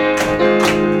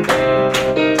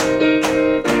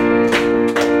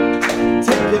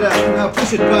 Take it out, now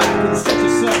push it back and set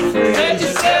yourself free. Set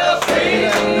yourself free. Take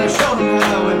it out, now show them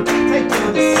how and take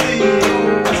them to see.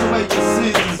 Oh, wash away your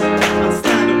sins and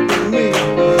stand up with me.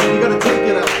 You gotta take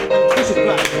it out and push it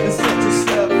back and set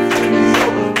yourself free.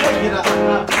 Oh, take it out,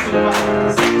 now push it back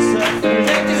and set yourself free.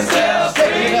 Set yourself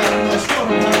Take free. it out, now show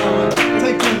them how and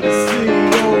take them to see.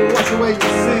 Oh, wash away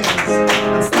your sins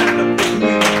and stand up with me.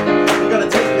 You gotta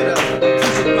take it out and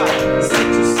push it back and set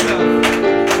yourself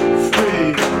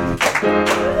free.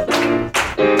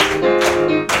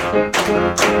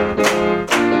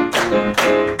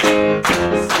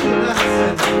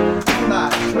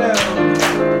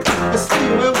 I see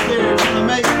you out there trying to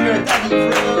make your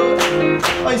daddy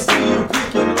proud. I see you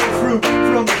picking up fruit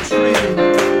from the tree,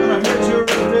 and I heard you're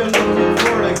out there looking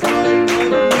for a guy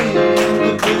like me. And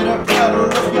the bitter powder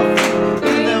of your feet,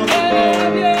 get down the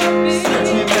road,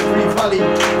 searching every valley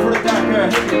for the darker,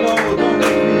 heavy load. Don't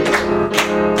let me.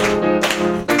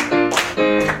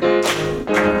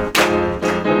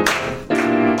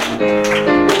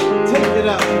 Take it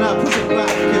out, now push it back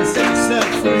and set yourself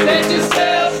free. Set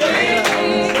yourself free.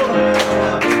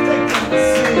 Take them to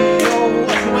see, oh,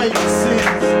 wash away your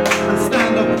sins and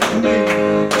stand up with me.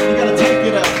 You gotta take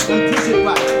it out and push it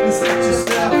back and set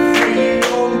yourself free.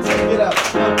 Oh, take it out,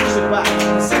 now push it back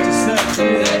and set yourself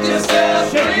free. Set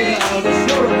yourself Shake free. it out and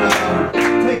show them how.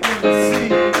 Take them to see,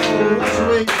 oh, wash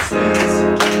away your sins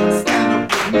and stand up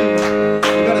with me.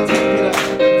 You gotta take it out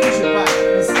and push it back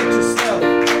and set yourself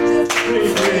free.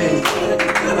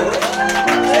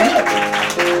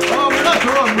 Oh, we're not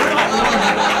drunk, we're not drunk.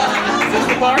 Just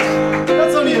the part.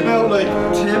 That's only about like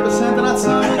 10% of that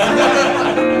song.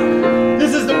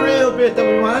 This is the real bit that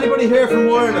we want. Anybody here from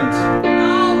Ireland?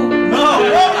 No!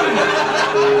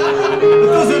 It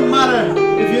doesn't matter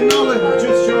if you know it,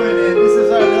 just join in. This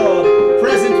is our little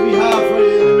present we have for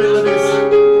you in the middle of this.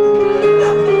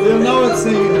 You'll know it's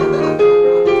singing.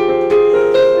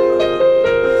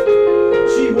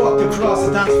 She walked across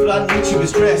the dance floor and she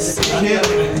was dressed to kill.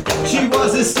 She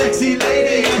was a sexy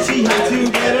lady and she had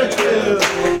to get her thrill.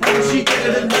 And she did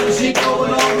it and then she go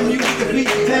along the music, the beat,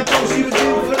 the tempo. She was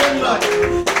in for the night.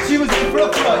 She was in for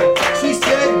a flight. She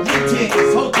said,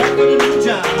 greetings, hold tight with a new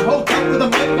jam. Hold tight with a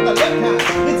mic with the left hand.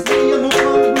 It's me, I'm on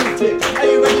the roof tip. Are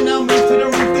you ready now? Move to the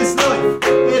roof. This life,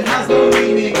 it has no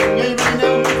meaning. Are you ready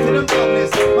now? Move to the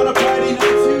madness. On a Friday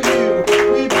night to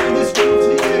you, we bring this groove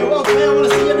to you. Okay, I wanna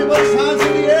see everybody's hands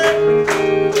in the air.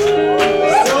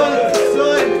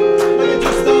 Son, like you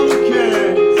just don't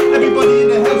care. Everybody in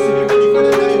the house, if you're ready for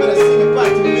the night, you better sing it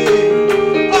back to me.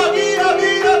 Oggy,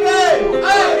 oggy, oggy.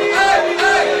 Hey, hey,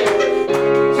 hey.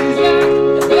 She's Yeah,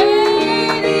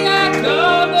 baby, I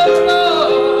know the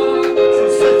floor. so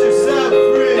set yourself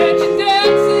free. And you're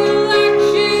dancing like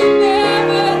she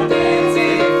never did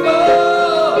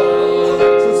before.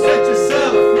 So set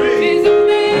yourself free. She's a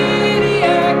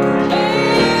maniac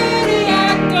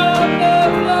on the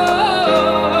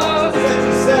floor. Set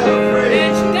yourself free.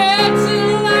 And she's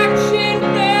dancing like she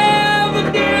never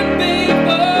did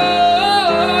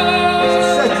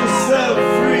Set before. yourself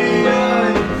free.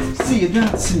 I see you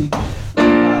dancing.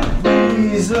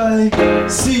 Please, I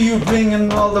see you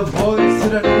bringing all the boys to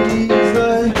their knees.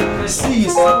 I see you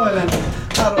smiling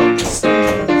out of the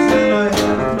schemes. And I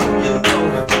know you know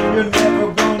you're never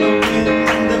gonna win.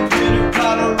 The bitter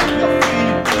powder of your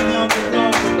feet down the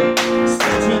road.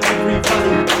 Searching every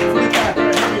valley for the darker,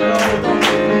 heavy load. Don't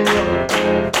let me go.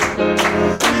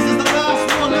 This is the last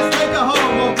one. Let's take it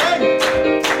home, okay?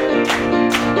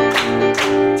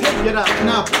 Take it out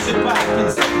now, push it back and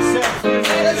set yourself free.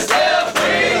 Set yourself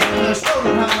free. Now show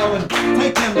them how and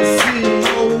take them to see.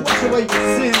 Oh, wash away your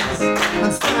sins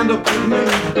and stand up with me.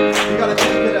 You gotta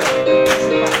take it out, push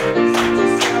it back and set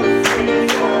yourself free.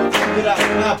 Oh, take it out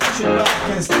now, push it back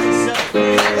and set yourself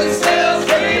free. Set yourself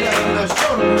Take free. it out now,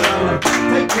 show them how and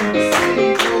take them to see.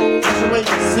 Oh, wash away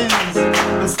your sins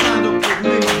and stand up with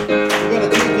me. You gotta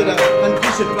take it out and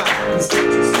push it back and set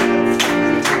yourself free.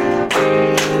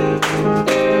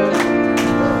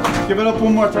 Give it up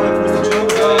one more time for Mr.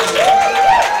 Jones.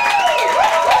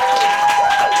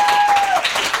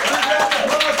 Big round of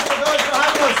applause for the guys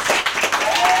behind us.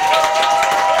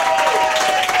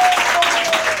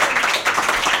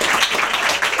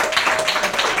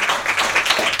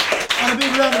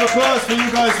 Big round of applause for you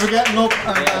guys for getting up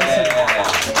and dancing.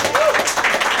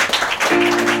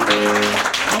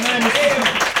 My name is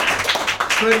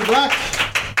Freddy Black,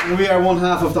 and we are one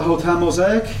half of the Hotel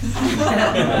Mosaic.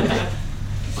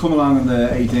 Come along on the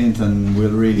 18th and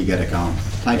we'll really get it going.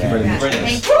 Thank you very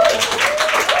much.